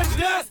little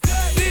dust.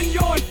 Send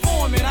your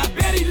informant, I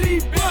bet he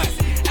leave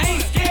bust. I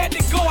ain't scared to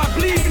go, I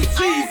believe in Jesus.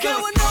 I don't care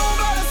what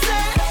nobody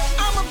say,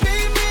 I'ma be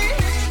me.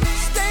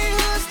 Stay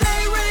hood,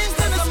 stay raised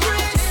in the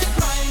streets.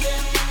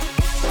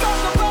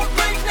 Talk about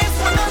greatness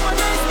whenever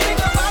they speak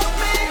about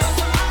me.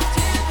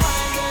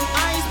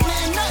 I ain't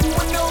splitting nothing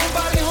with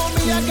nobody,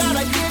 homie, I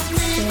gotta get me.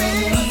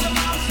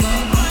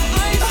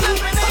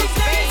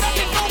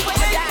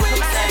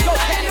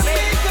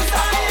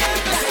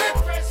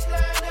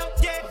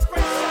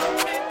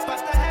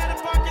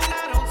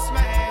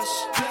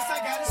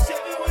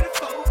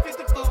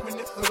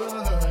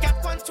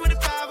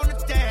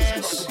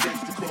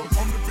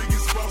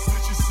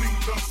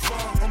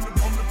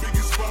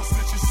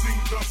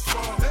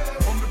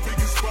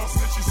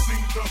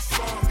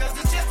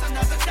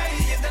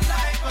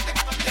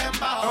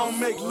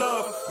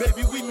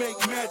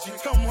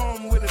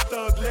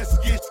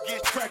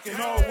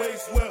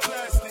 Well,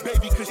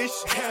 baby, cause it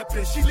shit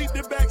happened. She leaped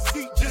the back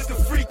seat, just a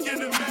freak in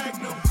the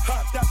Magnum.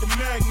 Hopped out the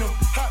Magnum,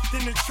 hopped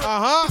in the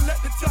truck.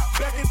 Let the top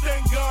back and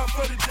thank God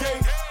for the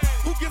day.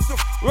 Who gives a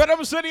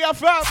Rhythm City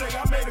FM? Say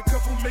I made a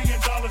couple $1 million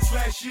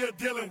last year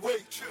dealing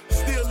weight.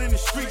 Still in the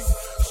streets,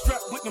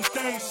 strapped with them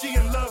things. She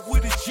in love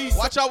with a G.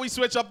 Watch how we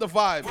switch up the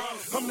vibe.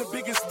 I'm the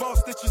biggest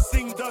boss that you've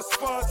seen thus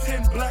far.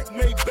 10 black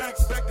made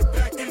backs back to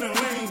back in the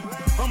lane.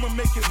 I'ma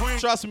make it rain.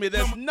 Trust me,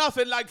 there's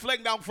nothing like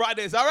Fling Down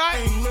Fridays, all right?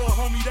 Hey, little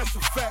homie, that's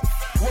a fact.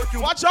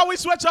 Watch how we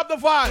switch up the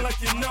vibe. Like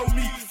you know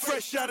me,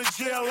 fresh out of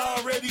jail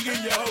already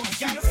in your OG.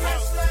 Got a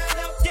fresh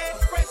line up, yeah,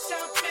 fresh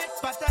outfit,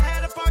 but I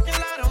had a parking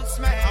lot on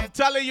smash. I'm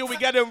telling you, we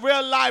get in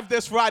real live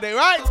this Friday,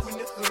 right?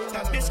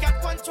 That bitch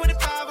got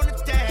 125 on the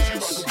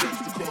dash.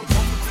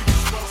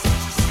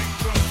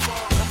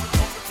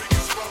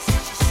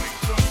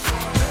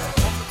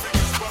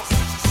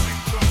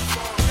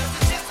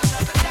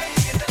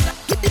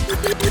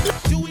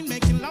 Doing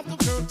making love to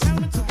girl, tell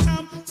me to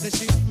come. Say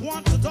she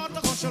want the daughter,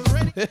 cause she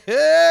ready.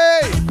 Hey!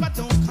 If I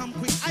don't come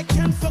quick, I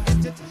can't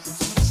forget it.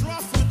 So much raw,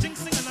 so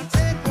jinxing, and I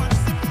take one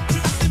sip.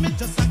 Just see me,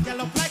 just a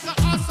gallop like a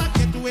horse, I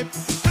get whipped.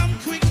 Come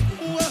quick,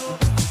 whoa.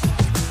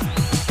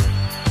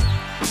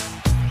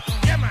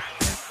 Yeah, man.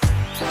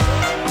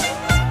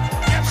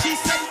 She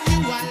said you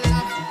are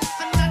love,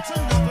 and that's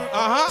another.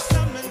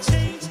 Some and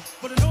change,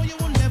 but I know you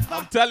will never.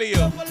 I'm telling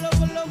you.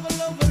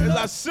 It's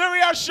a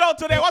serious show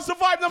today. What's the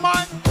vibe, the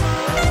man?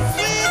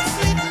 Sweet,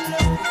 sweet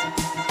love.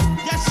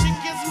 Yeah, she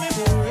gives me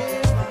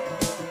forever.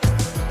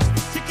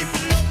 She gives me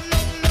love,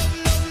 love, love,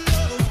 love,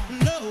 love,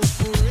 love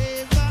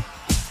forever.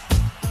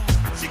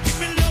 She gives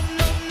me love,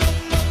 love, love,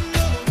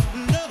 love,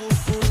 love, love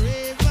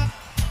forever.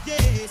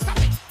 Yeah, stop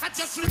it. I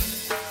just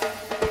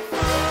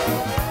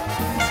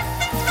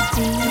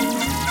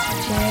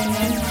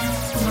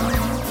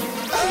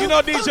You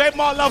know DJ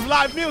Ma love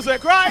live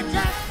music, right?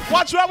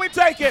 Watch where we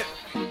take it.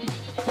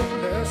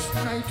 Last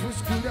night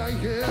was good, I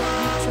hear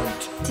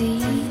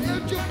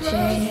DJ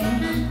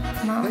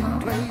Ma. They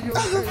play your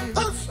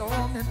favorite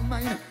song and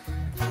mine.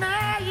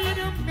 Now you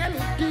the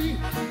melody,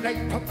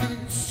 like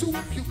pumpkin soup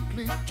you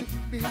played to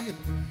me.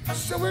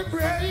 So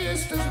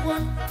embrace this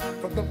one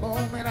from the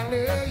moment I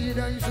laid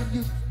eyes on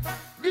you.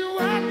 You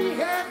and me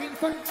having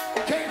fun,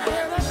 can't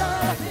have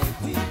enough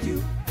with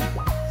you.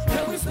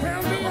 You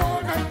spell me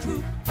all night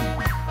through.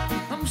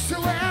 I'm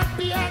so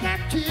happy I got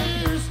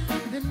tears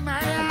in my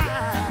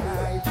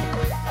eyes.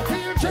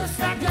 Feel just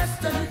like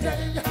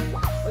yesterday.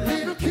 A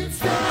little kid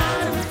still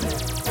out.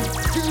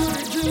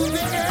 Julie,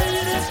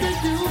 hey, that's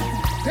what you.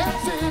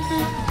 That's it.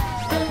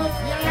 Never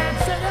feel like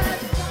saying.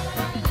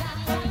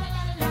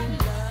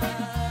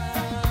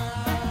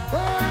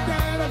 Oh,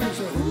 God, I'm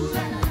so ooh.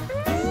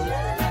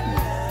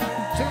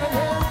 Sing it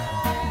again.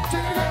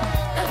 Sing it again.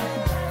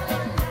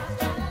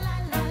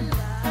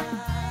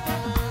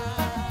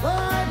 Oh,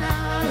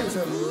 now it's a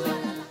ooh.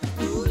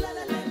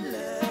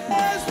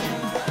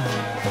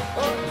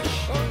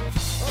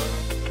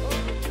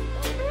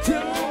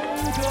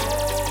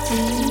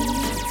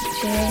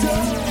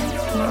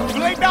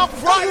 Fling Down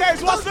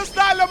Fridays. What's the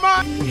style of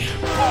man?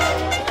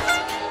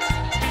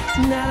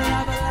 Now that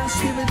I've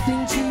lost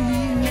everything to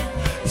you,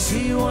 you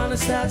say you wanna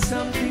start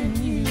something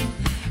new,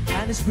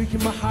 and it's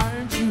breaking my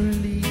heart you're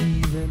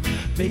leaving.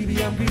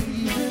 Baby, I'm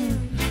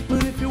grieving,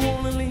 but if you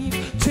wanna leave,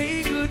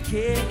 take good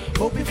care.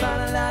 Hope you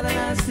find a lot of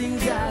nice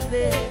things out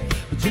there,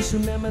 but just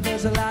remember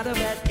there's a lot of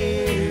that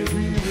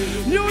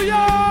everywhere. New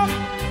York,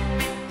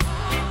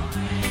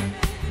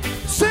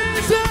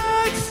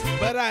 Sussex,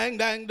 Bang,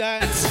 dang,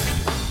 dang.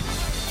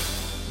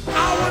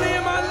 I wanna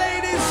hear my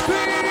ladies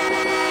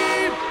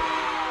scream.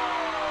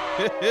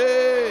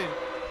 Hey.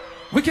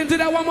 We can do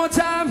that one more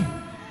time.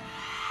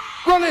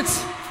 Run it.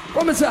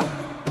 One more time.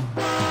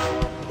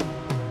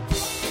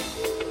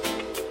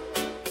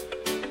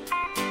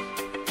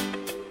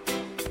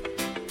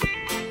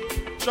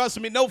 Trust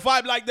me, no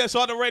vibe like this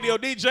on the radio.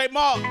 DJ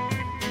Mark.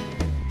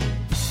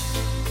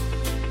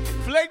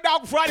 Fling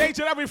Down Friday, each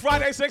and every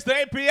Friday, 6 to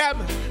 8 p.m.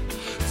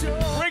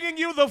 Bringing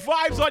you the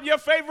vibes on your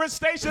favorite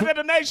station in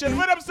the nation,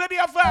 Rhythm City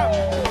FM.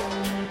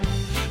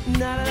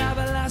 Now that I've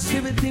lost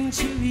everything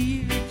to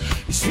you,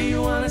 you say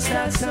you wanna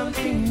start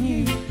something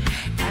new,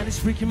 and it's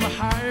breaking my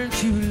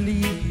heart you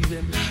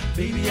leaving.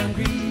 Baby, I'm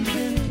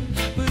grieving,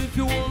 but if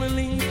you wanna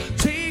leave,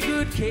 take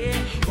good care.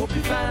 Hope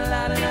you find a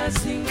lot of nice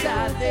things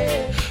out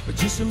there, but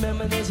just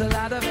remember there's a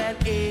lot of that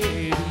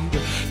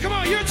everywhere. Come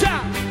on, your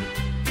time.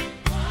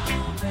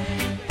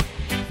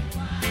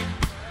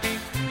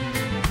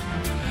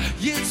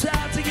 It's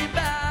hard to get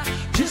by,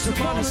 just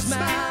upon a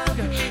smile,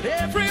 girl.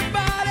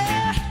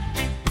 Everybody.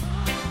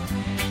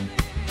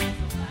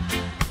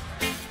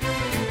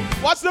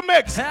 What's the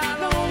mix? How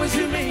long as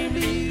you made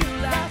me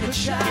like a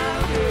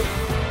child, girl?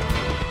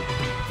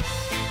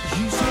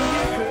 You say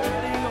you're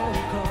hurting on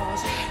the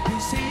cause, you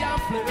say I'm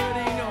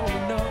flirting, oh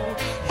no,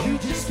 you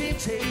just can't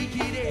take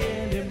it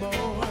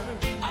anymore.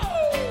 Oh!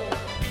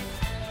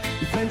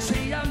 Your friends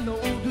say I'm no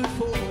good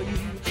for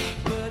you,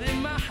 but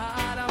in my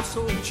heart I'm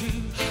so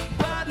true.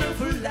 Partner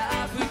for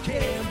life, we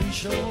can be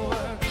sure.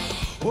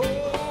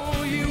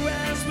 Oh, you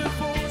asked me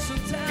for some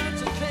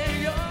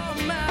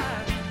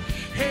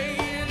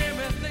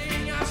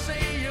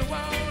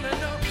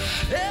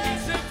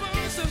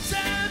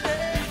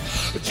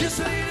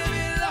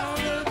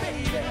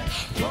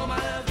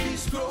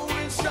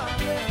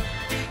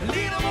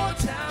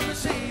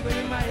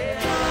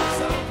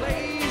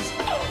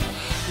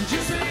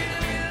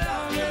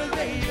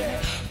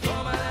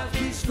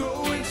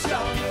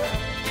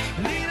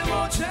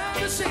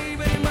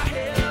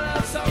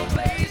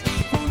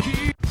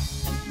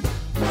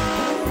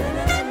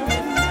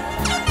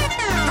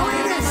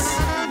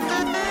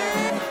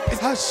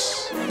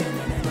house.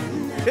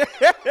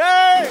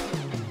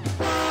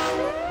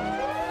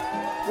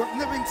 We've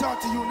never been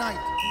taught to unite.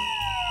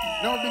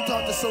 Now we've been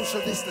taught to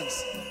social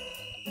distance.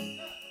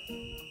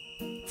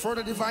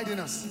 Further dividing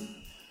us.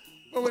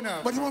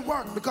 But it won't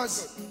work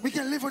because we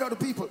can live without the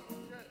people.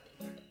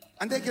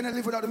 And they cannot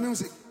live without the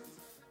music.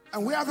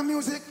 And we have the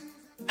music,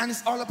 and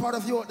it's all a part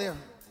of you out there.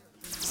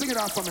 Sing it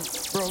out for me,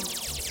 bro.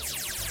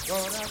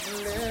 Thought I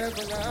could live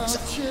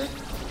without you.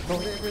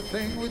 Thought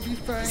everything would be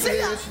fine.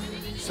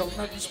 So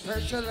nothing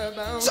special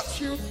about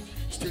you.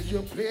 Still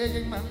you're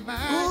playing my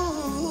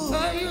mind.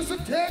 I used to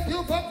take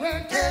you for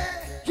granted.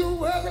 You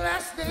were the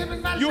last name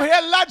in my life. You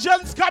hear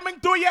legends coming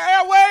through your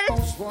airwaves?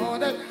 Most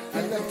wanted,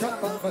 and the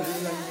top of a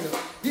lady.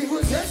 He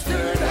was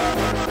yesterday.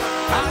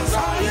 I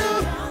saw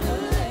you.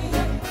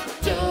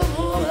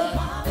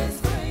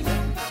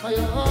 My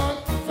heart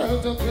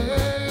felt a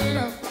pain.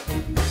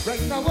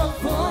 Right now I'm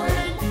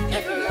falling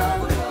in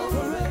love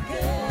over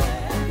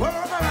again.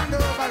 Over and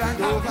over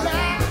and over.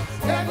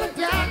 Never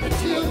down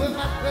with you in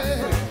my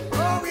bed.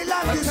 Oh, we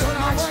love you so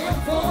much. Now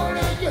I'm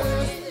falling again.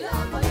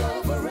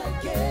 Over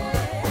again.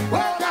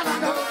 Over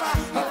and over.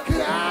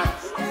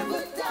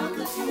 Never down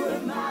with you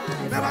in my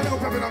bed. Never know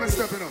people I'm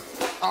stepping up.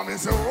 I'm in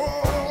so,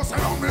 oh, say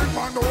don't make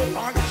man no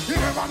man. You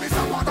never miss a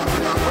one of them.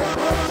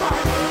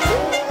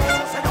 Oh,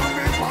 say don't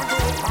make man no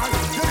man.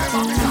 You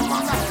never miss a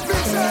one of them.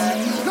 Fix it.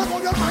 Look how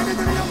you're finding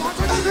me. You want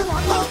to give me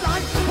one more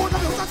line. What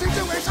about the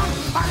situation?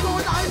 I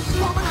won't lie.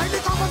 What about the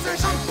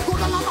conversation?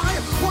 Good on my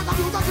mind. What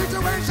about the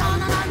situation?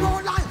 And I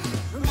won't lie.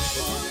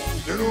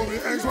 You know me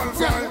eggs well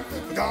fried.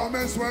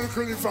 Garments well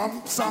clean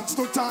from socks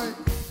to tie.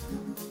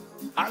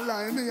 I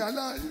lie me, I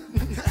lie.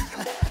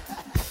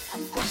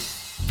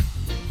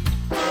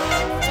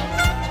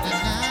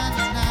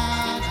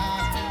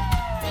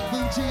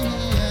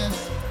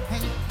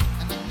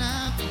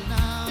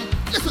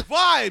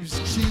 Vibes.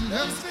 She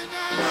loves me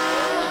now,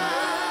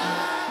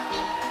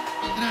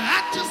 and I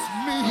just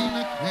mean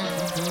I can't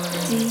complain.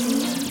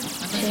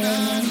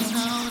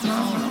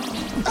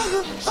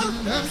 She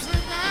loves me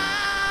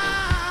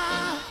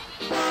now.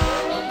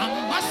 I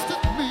must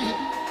admit,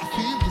 I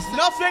feel the same.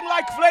 Nothing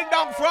like Fling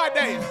Down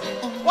Friday.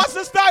 What's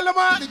the style,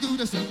 man?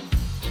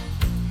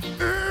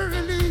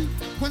 Early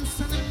one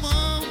Sunday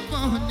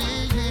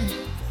morning,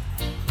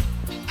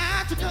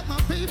 I took up my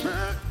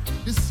paper,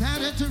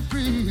 decided to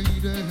read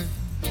it.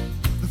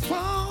 The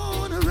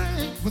phone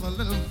rang with a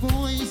little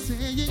voice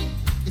saying,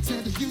 it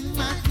said you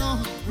might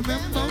not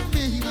remember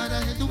me, but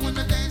I had to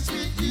wanna dance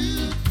with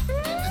you.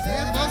 As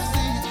ever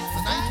since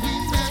the night we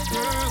met,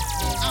 girl,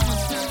 I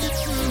must tell you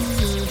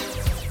true.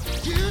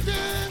 You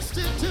danced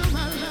into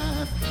my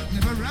life,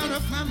 never out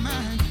of my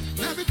mind.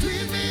 Now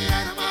between me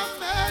and my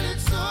man,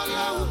 it's all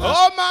over.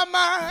 Oh, my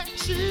mind.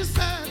 She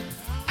said,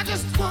 I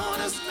just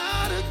want us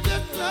now to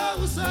get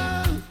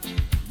closer.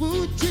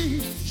 Woo,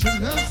 gee, she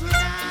loves me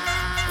now.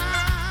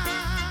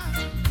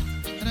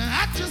 And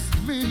I just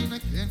mean I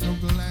can't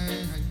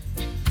complain.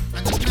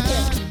 And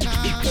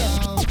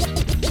now,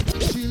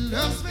 she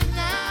loves me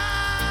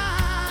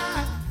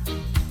now.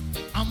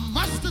 I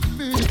must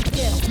admit,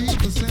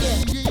 people say,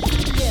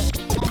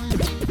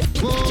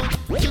 oh,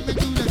 give me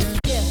do that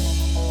again.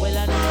 Well, I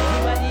know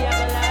everybody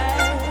have a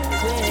life.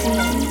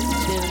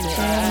 Still me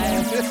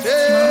high.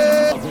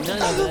 We don't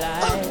have a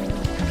life.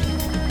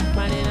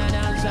 Man in a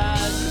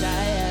dancehall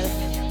style.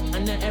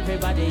 And not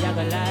everybody have a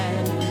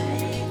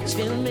life.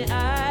 Still me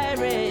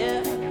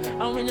irate.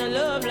 And we no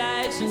love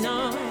lights, you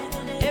know.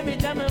 Every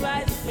time I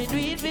bite, we do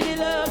it for the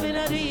love and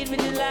I do it for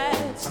the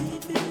lights.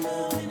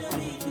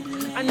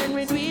 And then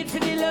we do it for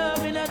the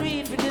love and I do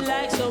it for the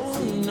lights. So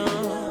no,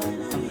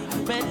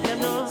 make them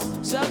know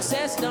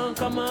success don't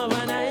come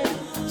overnight.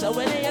 So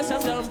when they hear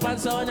some dump and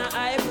so on a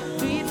hype,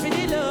 do it for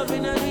the love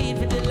and I do it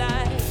for the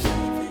lights.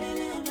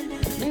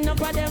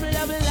 Enough of them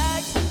love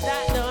likes,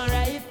 that don't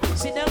right.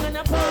 Sit down on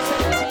a post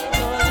and I see it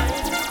all right.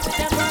 Sit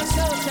down on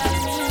social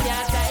media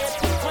type.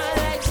 One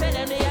like say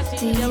them they a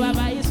see their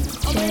advice.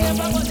 Oh, me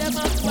never put them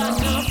up back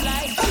no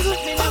flight.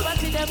 Me never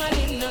see them a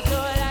live no to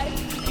life.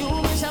 You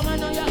wish I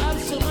know you have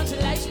so much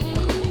life.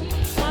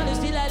 Man is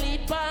still a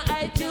lead by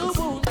iTunes.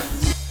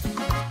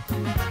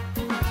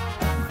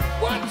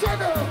 What you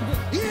do?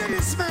 Hear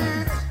this,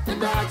 man. The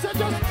dancer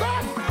just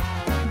bust.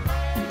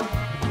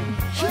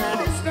 Hear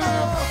this now.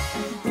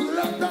 Pull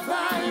up the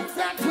vibes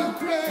that you're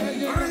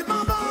playing.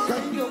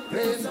 Can you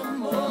play some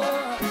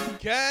more?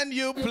 Can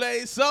you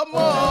play some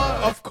more?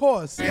 Of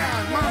course.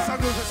 Yeah, Master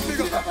goes to speak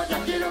up.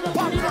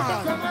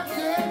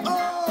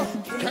 Oh,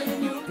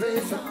 can you play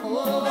some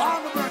more?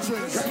 All the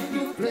merchants. Can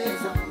you play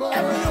some more?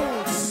 Every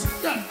youth.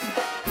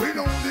 We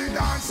don't need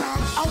dance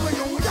and we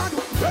don't do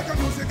reggae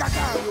music. I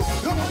tell you,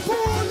 you're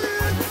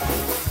fooling.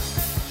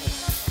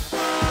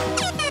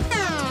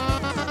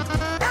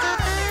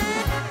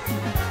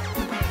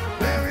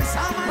 There is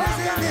someone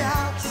in the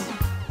house.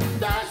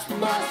 That's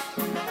bust.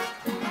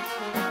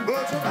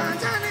 But your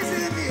banjan is in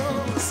the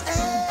house.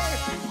 Hey.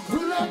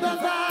 Pull up the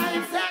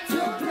vibes that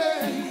you're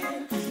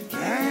playing.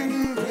 Can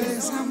you play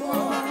some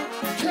more?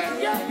 Can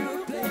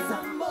you play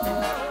some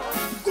more?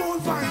 Go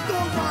and find, go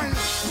and find.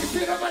 If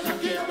you don't want to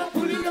give up,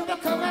 pull it up the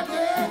cover.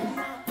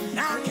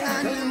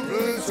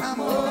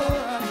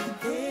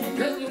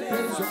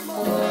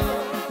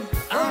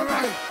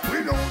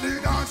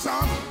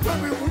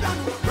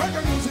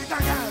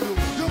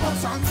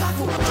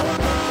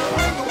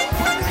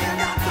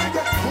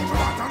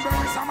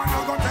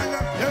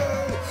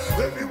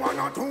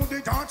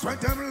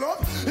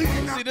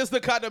 See, this is the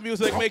kind of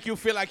music make you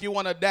feel like you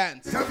want to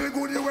dance. So I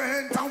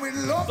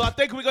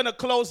think we're going to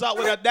close out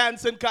with a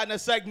dancing kind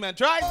of segment,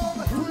 right?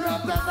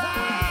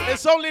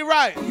 It's only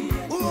right.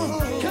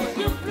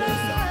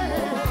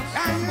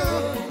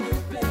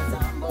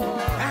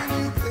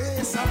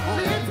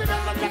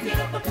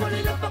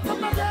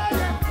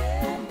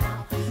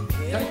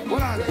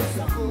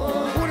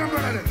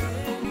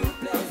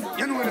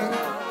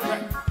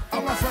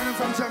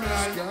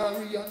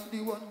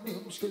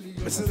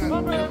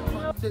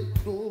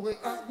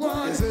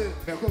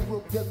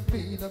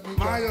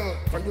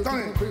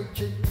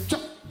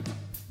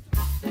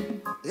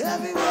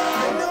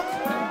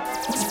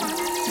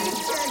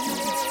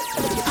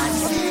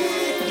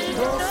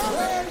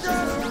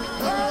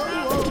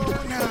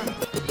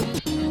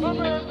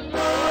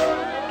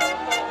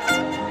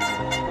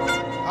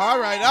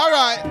 All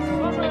right.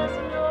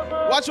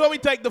 Watch where we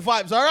take the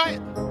vibes, all right?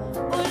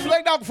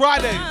 Flag Down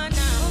Friday.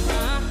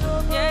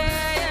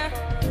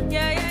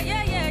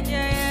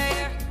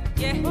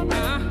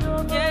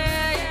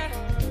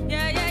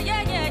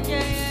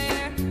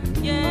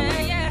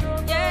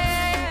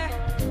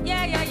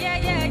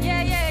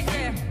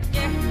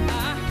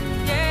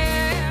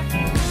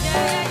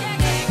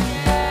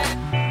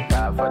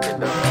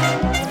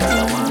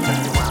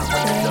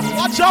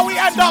 Watch how we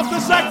end off the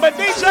segment,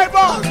 DJ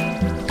Boss.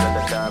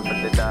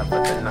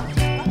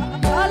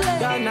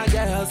 Ghana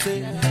girl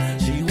say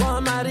she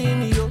want marry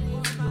me yo.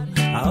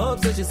 I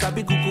hope so she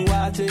sabi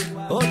kukuwache.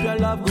 Hope your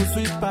love go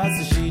sweet past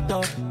the sheet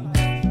up.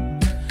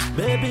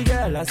 Baby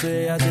girl, I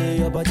say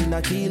your body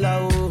na killer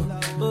oh.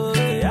 Oh,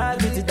 yeah, I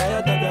get it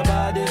tired of your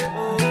body.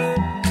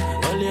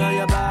 Oh, only on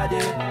your body.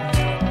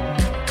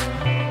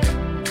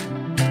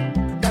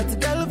 That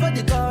girl for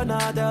the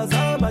corner, there's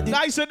somebody.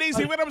 Nice and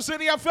easy,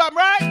 Rhythmcityfm,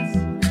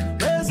 right?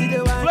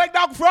 Flag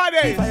Down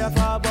Friday. Fire for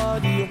our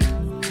body.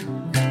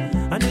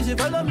 And if you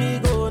follow me,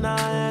 go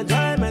now,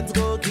 enjoyment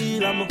go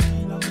kill 'em.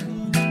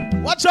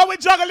 Watch how we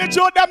juggle it,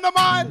 show them the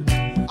man.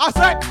 I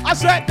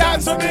said,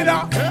 dance with me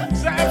now.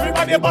 Say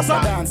everybody bust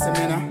a dance with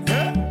me now.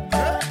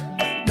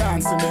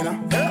 Dance with me now.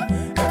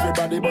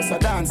 Everybody bust a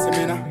dance with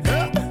me now.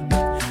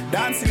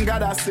 Dancing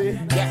God I say,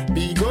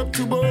 big up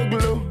to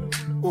Boglo.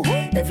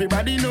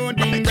 Everybody know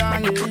ding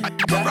dong,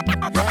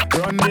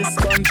 run this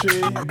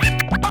country.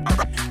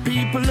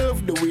 People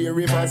love the way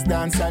rivers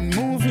dance and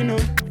move, you know.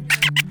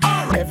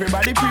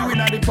 Everybody pre-win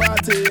at the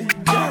party.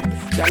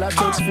 Y'all a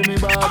touch for me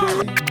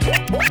body.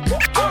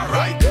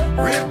 Alright,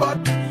 rave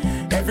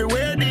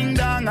everywhere ding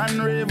dong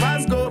and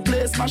ravers go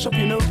play smash up,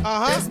 you know.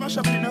 Play smash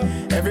up, you know.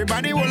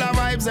 Everybody will have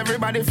vibes,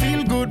 everybody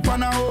feel good,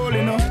 pan a hole,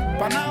 you know.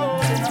 Pan a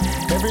hole, you know.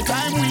 Every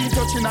time we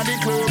touching at the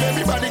club,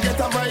 everybody get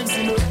a vibes,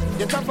 you know.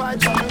 Get a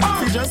vibe, you know.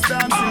 We just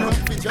dance, you know.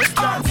 We just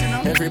dance, you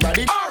know.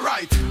 Everybody.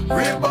 Alright,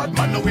 rave bad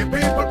man, now we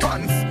people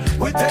pants.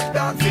 We take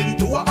dancing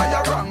to a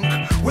higher rank.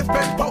 With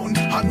Ben Pound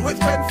and with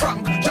Ben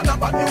Frank.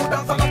 Janaba new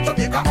dance and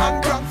Jamaica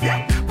and France,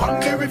 yeah. Pon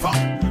the river,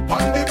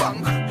 pon the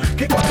bank.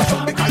 Keep on the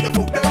sun because you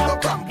put them go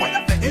cramp. When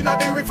you say inna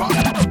the river,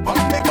 pon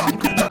the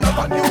bank.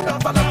 Janaba new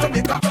dance and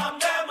Jamaica. From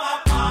them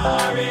up,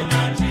 in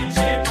a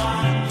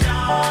Chichimanja.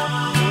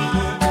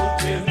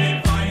 Give me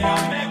fire,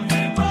 make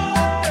me burn.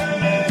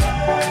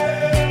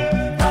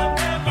 From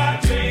them a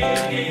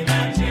drink in a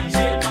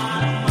Chichimanja.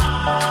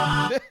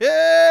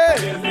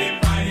 Give me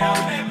fire,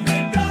 make me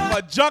burn. A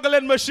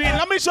juggling machine.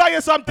 Let me show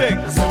you something.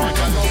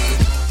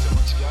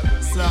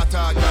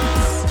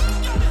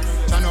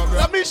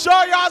 Let me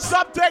show y'all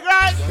something,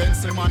 right?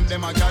 Benson man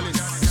dem a galis.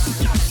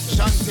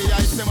 Shanty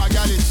I say my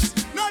galis.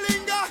 No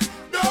linger,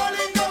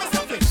 me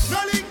stuff it. No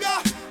linger,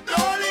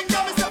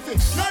 me stuff it.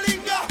 No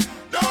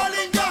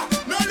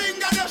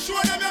linger, just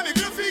show them your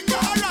middle finger.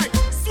 Alright,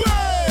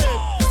 sway.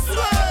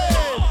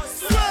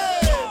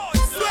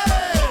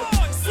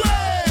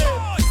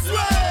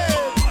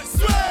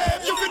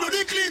 You can do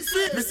the clean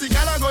sweep. Missy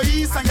gala go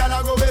east and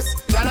gala go west.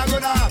 Gala go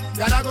north,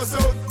 gala go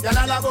south,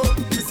 gala go.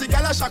 Missy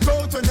gala shack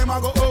out when them a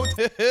go out.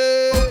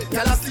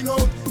 Gala sing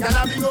out,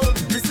 gala big out.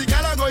 Missy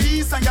gala go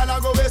east and gala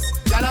go west.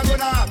 Gala go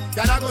north,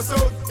 gala go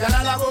south,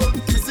 gala la go.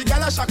 Missy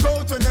gala shack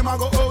out when them a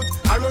go out.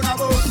 I run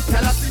about,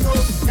 gala sing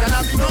out,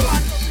 gala big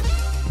out.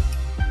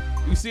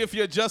 You see, if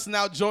you're just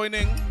now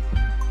joining,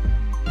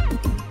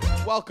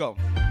 welcome.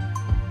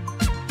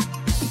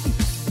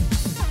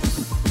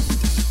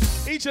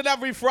 Each and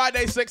every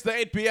Friday, 6 to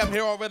 8 p.m.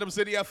 here on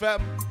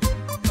Rhythmcityfm,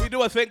 we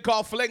do a thing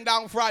called Fling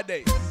Down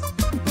Fridays.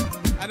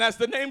 And as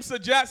the name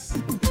suggests,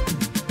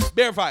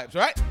 beer vibes,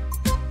 right?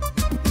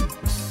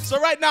 So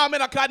right now I'm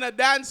in a kind of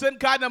dancing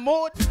kind of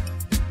mood.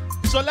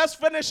 So let's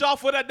finish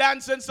off with a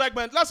dancing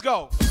segment. Let's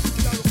go.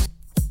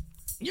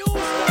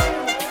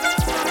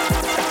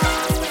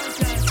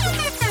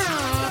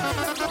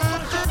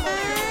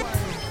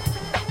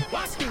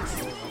 Watch this.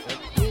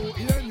 You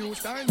hear new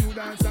style, new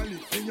dance and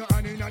lift. In your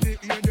hand in the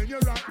ear, then you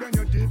rock, then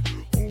you dip.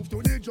 Move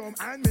to the drum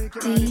and make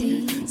it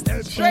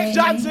on. Straight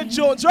Johnson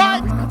Jones,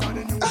 right?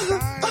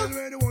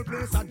 Where the whole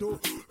place I do.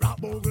 Rap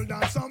bogle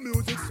dance and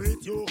music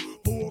fit you.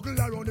 Bogle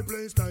around the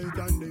place night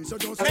and day. So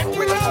just I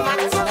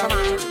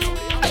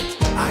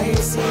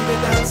see the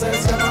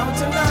dancers come out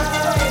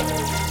tonight.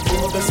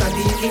 Bogle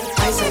Sadiki,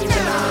 I sing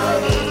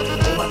tonight.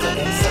 Over to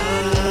the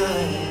side.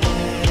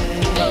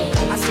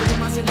 I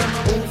see them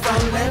move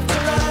from left to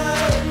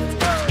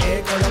right. Hey,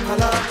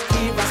 color,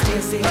 keep us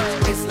dancing.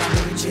 It's like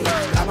music,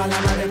 lava,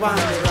 they want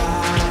to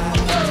ride.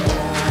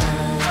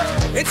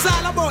 It's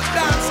all about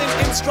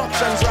dancing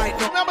instructions right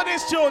now. Remember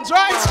these tunes,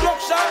 right?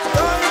 Instructions,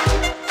 right?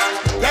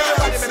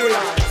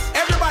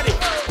 Everybody,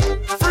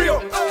 free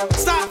up.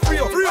 Start free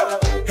up.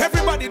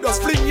 Everybody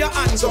just fling your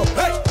hands up.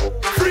 Hey,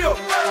 free up.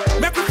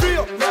 Make me free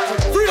up.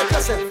 Free up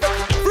yourself.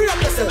 Free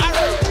up yourself. All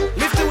right.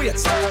 Lift the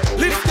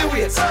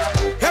weights.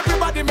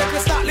 Everybody make me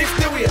start lift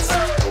the weights.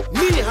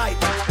 Knee height.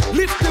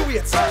 Lift the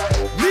weights.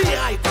 Knee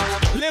height.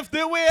 Lift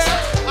the weight.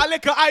 A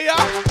little higher.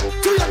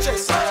 To your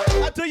chest.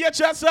 To your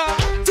chest, sir.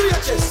 To your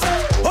chest.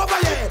 Over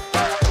your head.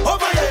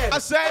 Over your head. I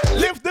said,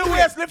 lift the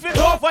weights. Lift it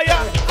over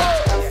your.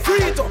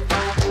 Free it up.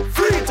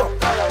 Free it up.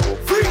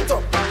 Free it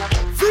up.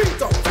 Free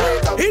it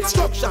up.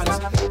 Instructions.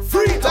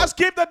 Free it up. Let's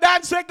keep the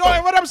dancing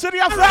going.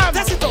 Rhythmcityfm.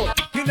 Test it out.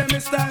 Give them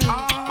this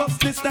style, bust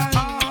this style.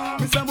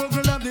 Mr.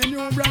 Bogle love the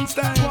new brand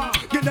style.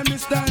 Give them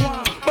this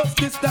style, bust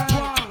this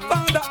style.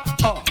 Father,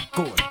 oh,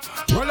 cool.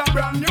 Roll a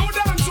brand new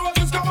dance, so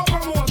this come up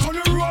from what? On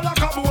the roll like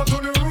a boat,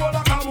 on the roll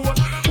like a boat.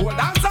 Oh,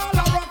 dance all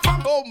around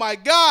from. Oh my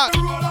God.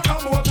 On the roll like a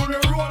boat, on the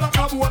roll like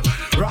a boat.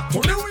 Rock to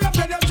the way up,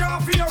 then you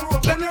jump for your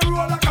rope. Then you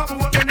roll like a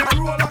boat, then you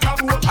roll like a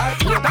boat.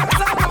 Oh,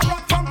 dance all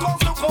around from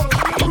coast to coast.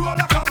 Roll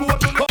like a boat,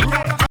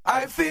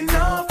 I've seen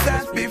enough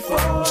dance before,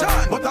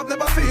 but I've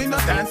never seen a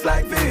dance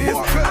like this.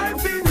 I've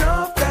seen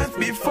enough dance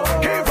before, but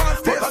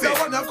I don't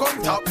wanna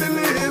come top the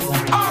list.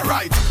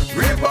 Alright,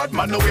 real bad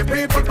man, no way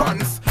people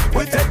pants.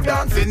 We take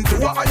dancing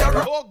to a higher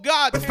rock. Oh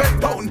God. We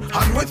spend pound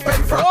and we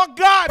spend franc. Oh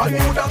God. And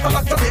you dance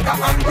like Jamaica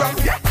and Grand.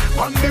 Yeah,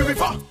 on the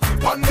river,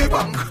 on the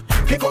bank.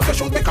 Kick out the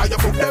shoes because you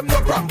put them no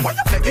cramp. When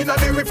you play in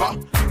the river,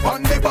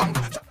 on the bank.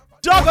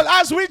 Juggle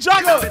as we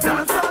juggle.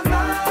 Dance all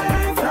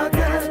night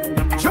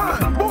again.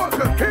 John,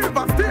 Bogle, Cave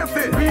and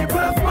Stacy.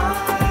 People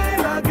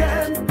smile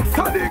again.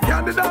 Sadiq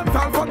and the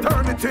dancehall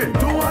fraternity.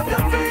 Do what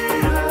you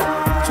feel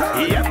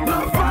like. Yep. No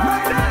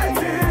Friday.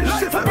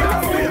 Listen,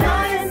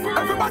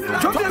 everybody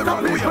like Jamaica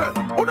people.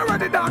 Who don't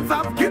ready dance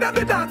up? Give them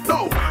the dance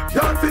now.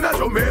 Dancing at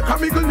Jamaica,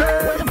 Miguel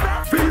name.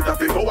 Feels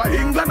as if our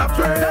England have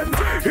trained.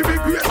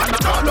 Immigrate and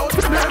call out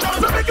the name.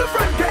 So make your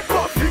friend get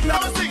close.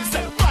 Signal. Sing,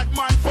 say, bad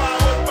man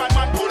forward, bad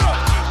man pull up.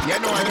 you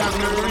know I got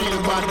the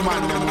real bad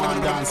man, them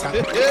one dancer.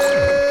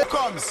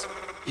 Comes.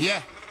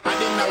 Yeah. I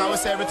didn't know I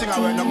was everything I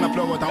wear, not my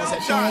plug out. I was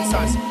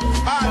Dancers,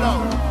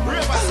 hello,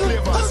 ravers,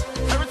 flavors.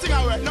 Everything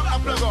I wear, not a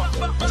plug up.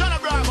 John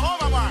Abraham,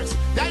 Homer Mars.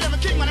 Yeah, I'm a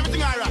king man,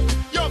 everything I rock.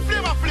 Yo,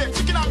 flavor flame,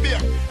 chicken and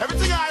beer.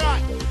 Everything I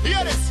rock.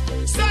 Hear this?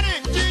 Study,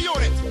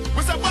 G-Unit.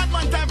 We say bad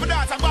man time for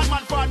dance, a bad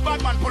man forward,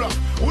 bad man pull up.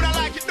 Who don't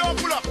like it, don't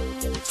pull up.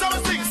 So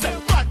we sing, say,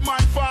 bad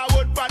man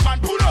forward, bad man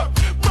pull up.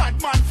 Bad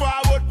man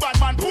forward, bad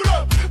man pull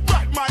up.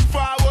 Bad man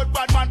forward,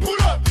 bad man pull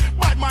up.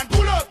 Bad man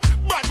pull up.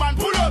 Bad man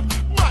pull up.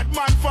 Bad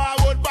man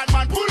forward, bad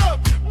man pull up.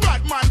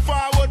 Bad man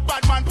forward,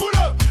 bad man pull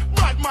up.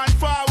 Bad man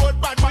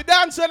forward, bad man. We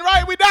dancing,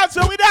 right? We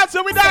dancing.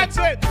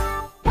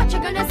 What you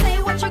gonna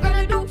say? What you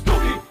gonna do?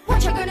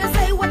 What you gonna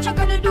say? What you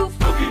gonna do?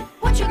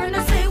 What you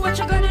gonna say? What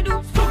you gonna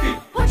do?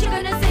 What you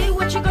gonna say?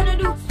 What you gonna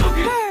do?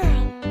 Girl,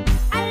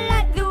 I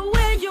like the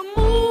way you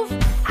move.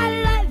 I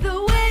like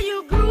the way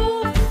you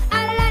groove.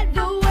 I like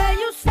the way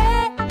you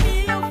set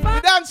me on fire.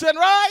 We dancing,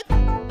 right?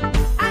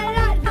 I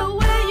like the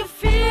way you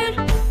feel.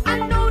 I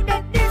know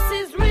that this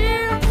is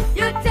real.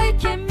 You're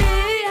taking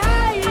me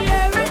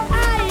higher and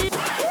higher.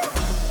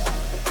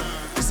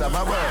 It's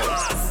our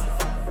words.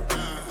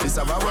 It's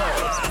our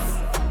words.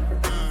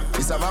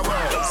 It's our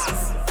words.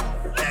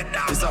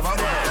 It's our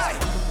words.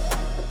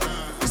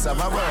 It's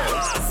our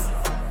words.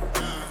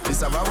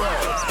 It's our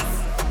words.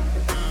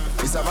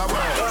 It's our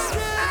words.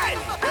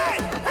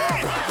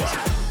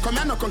 Come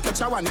here, no come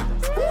catch a one. Make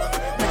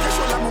your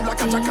shoulder move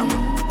like a jackhammer.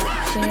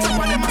 It's up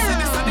on them, I say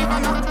this and the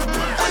banger.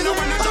 I know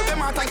when you jump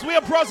them out. We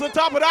approach the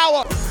top of the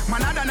hour.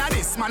 Manada na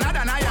this,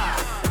 manada na ya.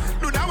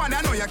 Do that one,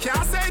 I know you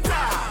can't say it.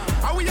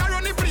 How we are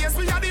on the place,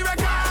 we are the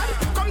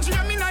record. Come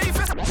to me, naive.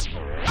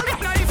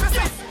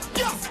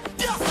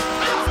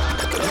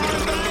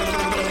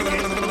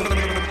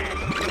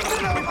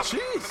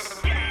 Jeez.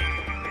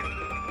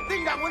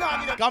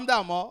 Calm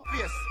down, Ma.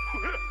 Yes.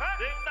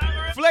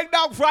 Flick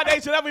Down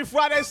Fridays and every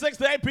Friday, 6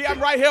 to 8 p.m.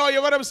 right here on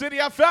your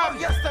Rhythmcityfm.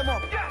 Yes, them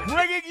up.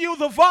 Bringing you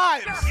the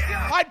vibes.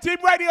 Hype Team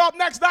Radio up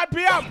next 9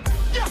 p.m.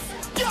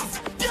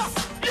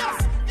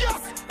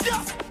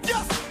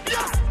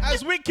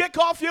 As we kick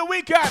off your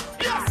weekend.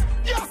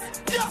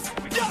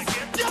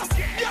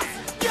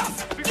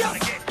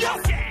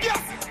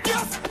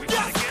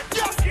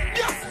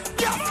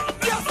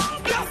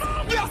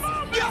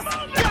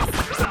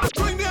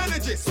 Swing the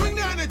energy, swing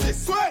the energy,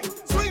 sway.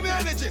 Swing the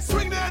energy,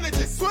 swing the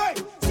energy, sway.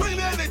 Swing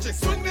the energy,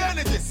 swing the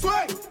energy,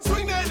 sway.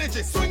 Swing the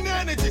energy, swing the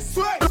energy,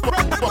 sway.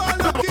 Rock the ball,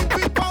 looking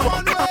big for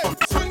one way.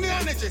 Swing the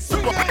energy,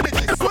 swing the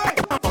energy,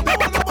 sway.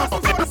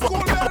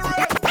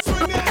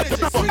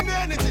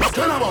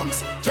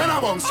 Bunks,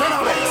 Jenna Bunks,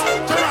 Jenna Bunks,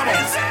 Jenna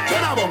Bunks,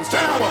 Jenna Bunks,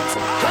 Jenna Bunks,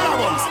 Jenna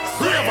Bunks,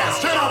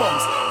 Ravers, Jenna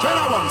Bunks,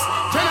 Jenna Bunks,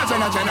 Jenna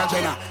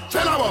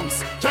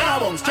Bunks, Jenna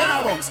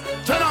Bunks,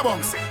 Jenna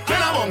Bunks,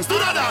 Jenna Bunks, do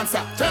the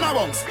dancer, Jenna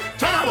Bunks,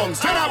 Jenna Bunks,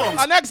 Jenna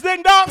Bunks. Our next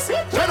ding dong,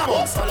 Jenna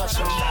Bunks.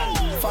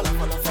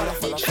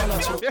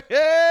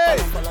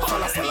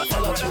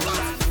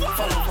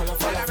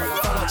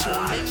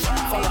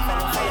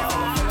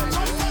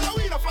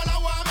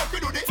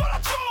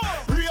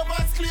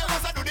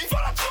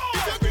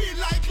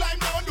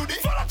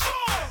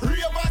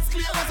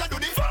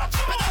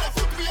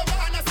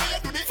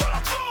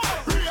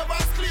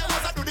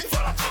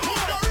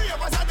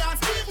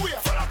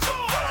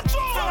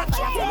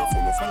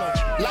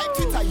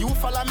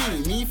 Follow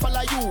me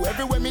follow you.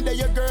 Everywhere me there,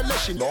 your girl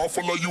she now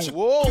follow you.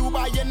 Whoa. You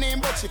by your name,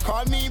 but she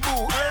call me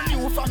boo. Her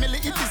new family,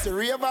 it is the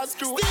Ravers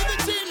crew.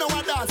 Stevie T know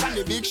a dance and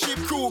the big ship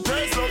crew.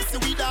 Girls love see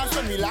we dance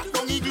when we lock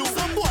down igloo.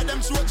 Some boy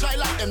them so dry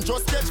like them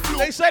just get flu.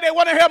 They say they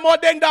want to hear more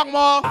ding dong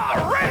more.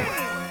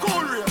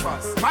 Cool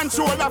Ravers, man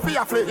shoulder for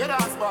your flick. Yeah,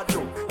 that's bad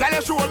too. Tell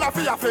your shoulder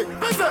for your flick.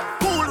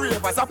 Cool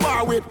Ravers a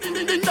power with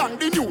ding ding dong,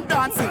 the new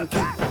dancing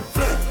king.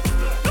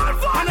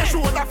 Man a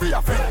shoulder for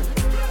your flick.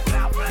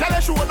 Tell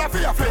your shoulder for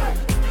your flick.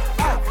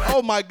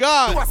 Oh my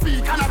God! You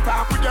speak and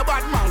attack with your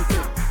bad man.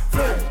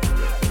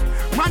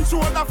 Man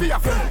shoulder for your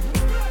friend.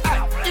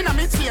 In a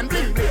mid chain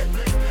bling bling.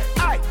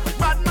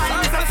 Bad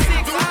man is a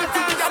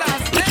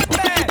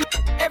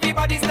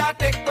everybody start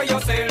take for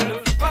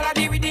yourself. Follow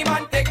the rhythm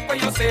and take for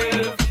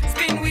yourself.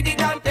 Spin with it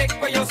and take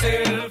for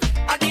yourself.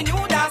 And the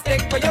new dance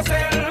take for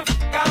yourself.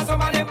 Cause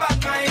some of them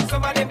bad mind,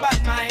 some of them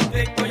bad mind.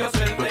 Take for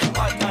yourself, them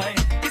bad mind.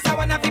 This a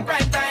one of the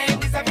prime time,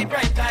 this a the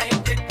prime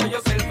time. Take for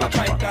yourself a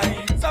prime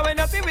time. So when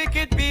you see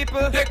wicked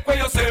people, take for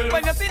yourself.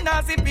 When you see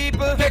nasty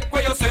people, take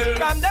for yourself.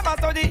 From them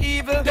out of the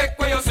evil, take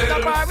for yourself.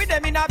 Compare with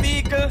them in a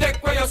vehicle, take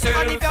for yourself.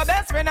 And if your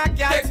best friend a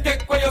cat,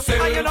 take for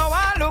yourself. And you know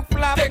I look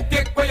flap,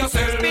 take for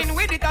yourself. Spin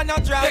with it and you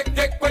drop,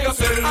 take for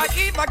yourself. I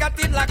keep I got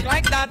it locked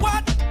like that.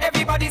 What?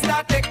 Everybody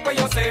start take for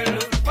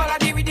yourself. Follow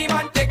the rhythm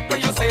and take for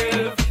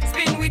yourself.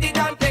 Spin with it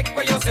and take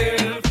for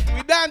yourself.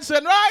 We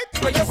dancing, right?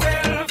 For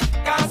yourself.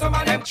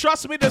 And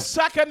trust me, the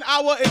second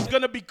hour is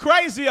gonna be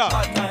crazier.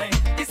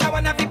 This I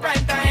wanna be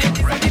prime time.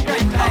 This I be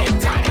prime time.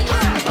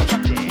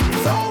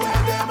 So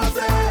when them a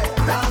say,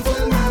 dance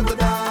will never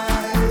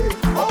die.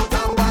 Out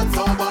and bad,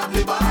 so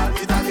badly bad,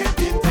 it a get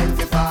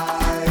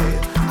intensified.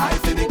 I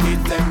see the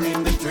kids them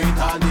in the street,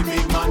 and the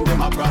big man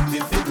them a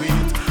practice the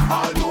beat.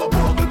 All do a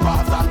vocal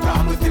pass and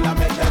calm, we still a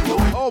make them do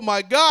it. Oh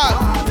my God!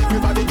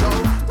 Everybody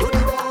jump to the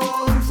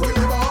bounce, to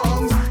the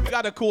bounce. You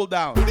gotta cool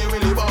down. To the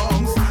willy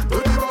bounce, to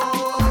the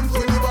bounce, to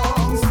the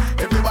bounce.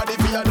 Everybody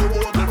feel the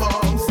vocal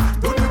bounce.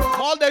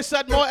 All they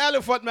said, more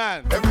elephant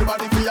man.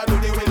 Everybody feel do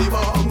the willy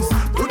bounce,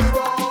 do the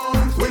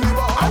bounce, willy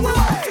bounce.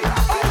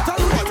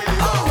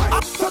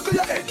 Circle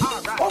your head,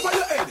 over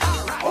your head,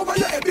 over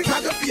your head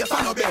because your face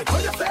on your bed.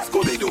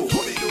 Scooby Doo,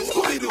 Scooby Doo,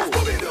 Scooby Doo,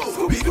 Scooby Doo,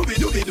 Scooby Doo,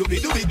 Scooby Doo,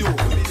 Scooby Doo.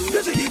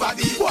 You jiggy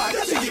body, boy,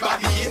 you jiggy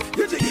body,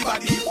 you jiggy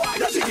body, boy,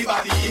 you jiggy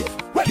body.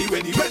 Ready,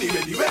 ready, ready,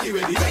 ready, ready,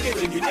 ready, ready,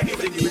 ready, ready,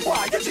 ready,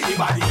 boy, you jiggy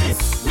body.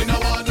 We no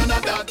want none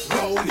of that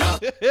round ya,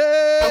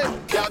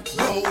 that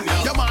round ya.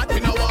 You mad? We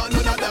no want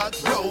none of that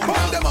round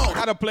ya. Them out.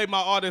 Gotta play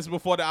my artist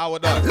before the hour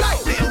done.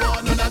 Like they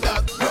want none of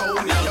that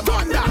round ya. You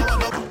want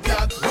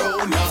that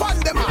round ya.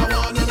 Fund them out. You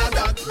want none of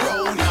that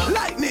round ya.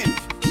 Lightning,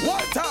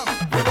 what time?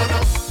 We burn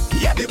up.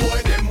 Yeah, the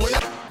boy them way.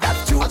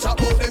 That's true. Watch out,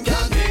 both them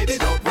can't get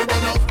it up. We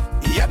burn up.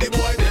 Yeah, the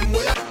boy them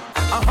way.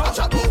 Watch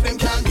out, both them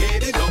can't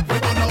get it up. We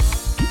burn up.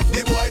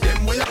 The boy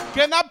them way.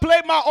 Can I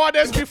play my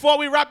artist before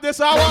we wrap this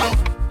hour?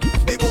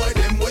 The boy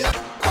them way.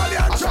 Call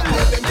your chop,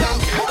 both them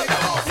can't get it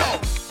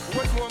up.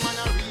 West woman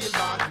a real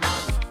bad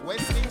man.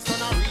 West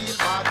Kingston a real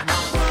bad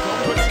man.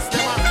 Police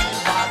them a real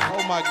bad.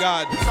 Oh my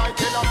God.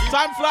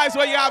 Time flies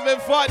when you're having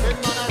fun.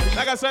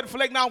 Like I said,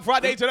 Flick now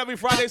Friday to every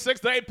Friday, 6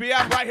 to 8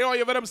 p.m. right here on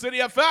your Rhythm City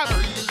FM.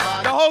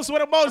 The host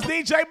with the most,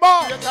 DJ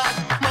Ball.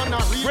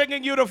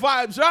 Bringing you the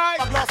vibes, right?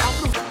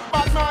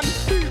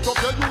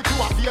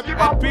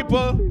 And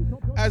people,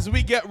 as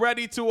we get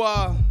ready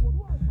to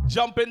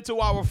jump into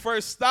our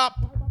first stop,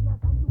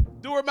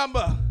 do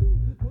remember,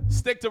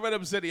 stick to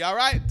Rhythm City, all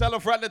right? Tell a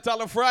friend to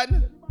tell a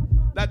friend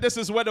that this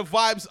is where the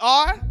vibes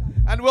are,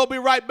 and we'll be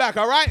right back,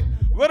 all right?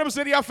 Rhythm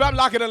City FM,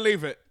 lock it and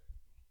leave it.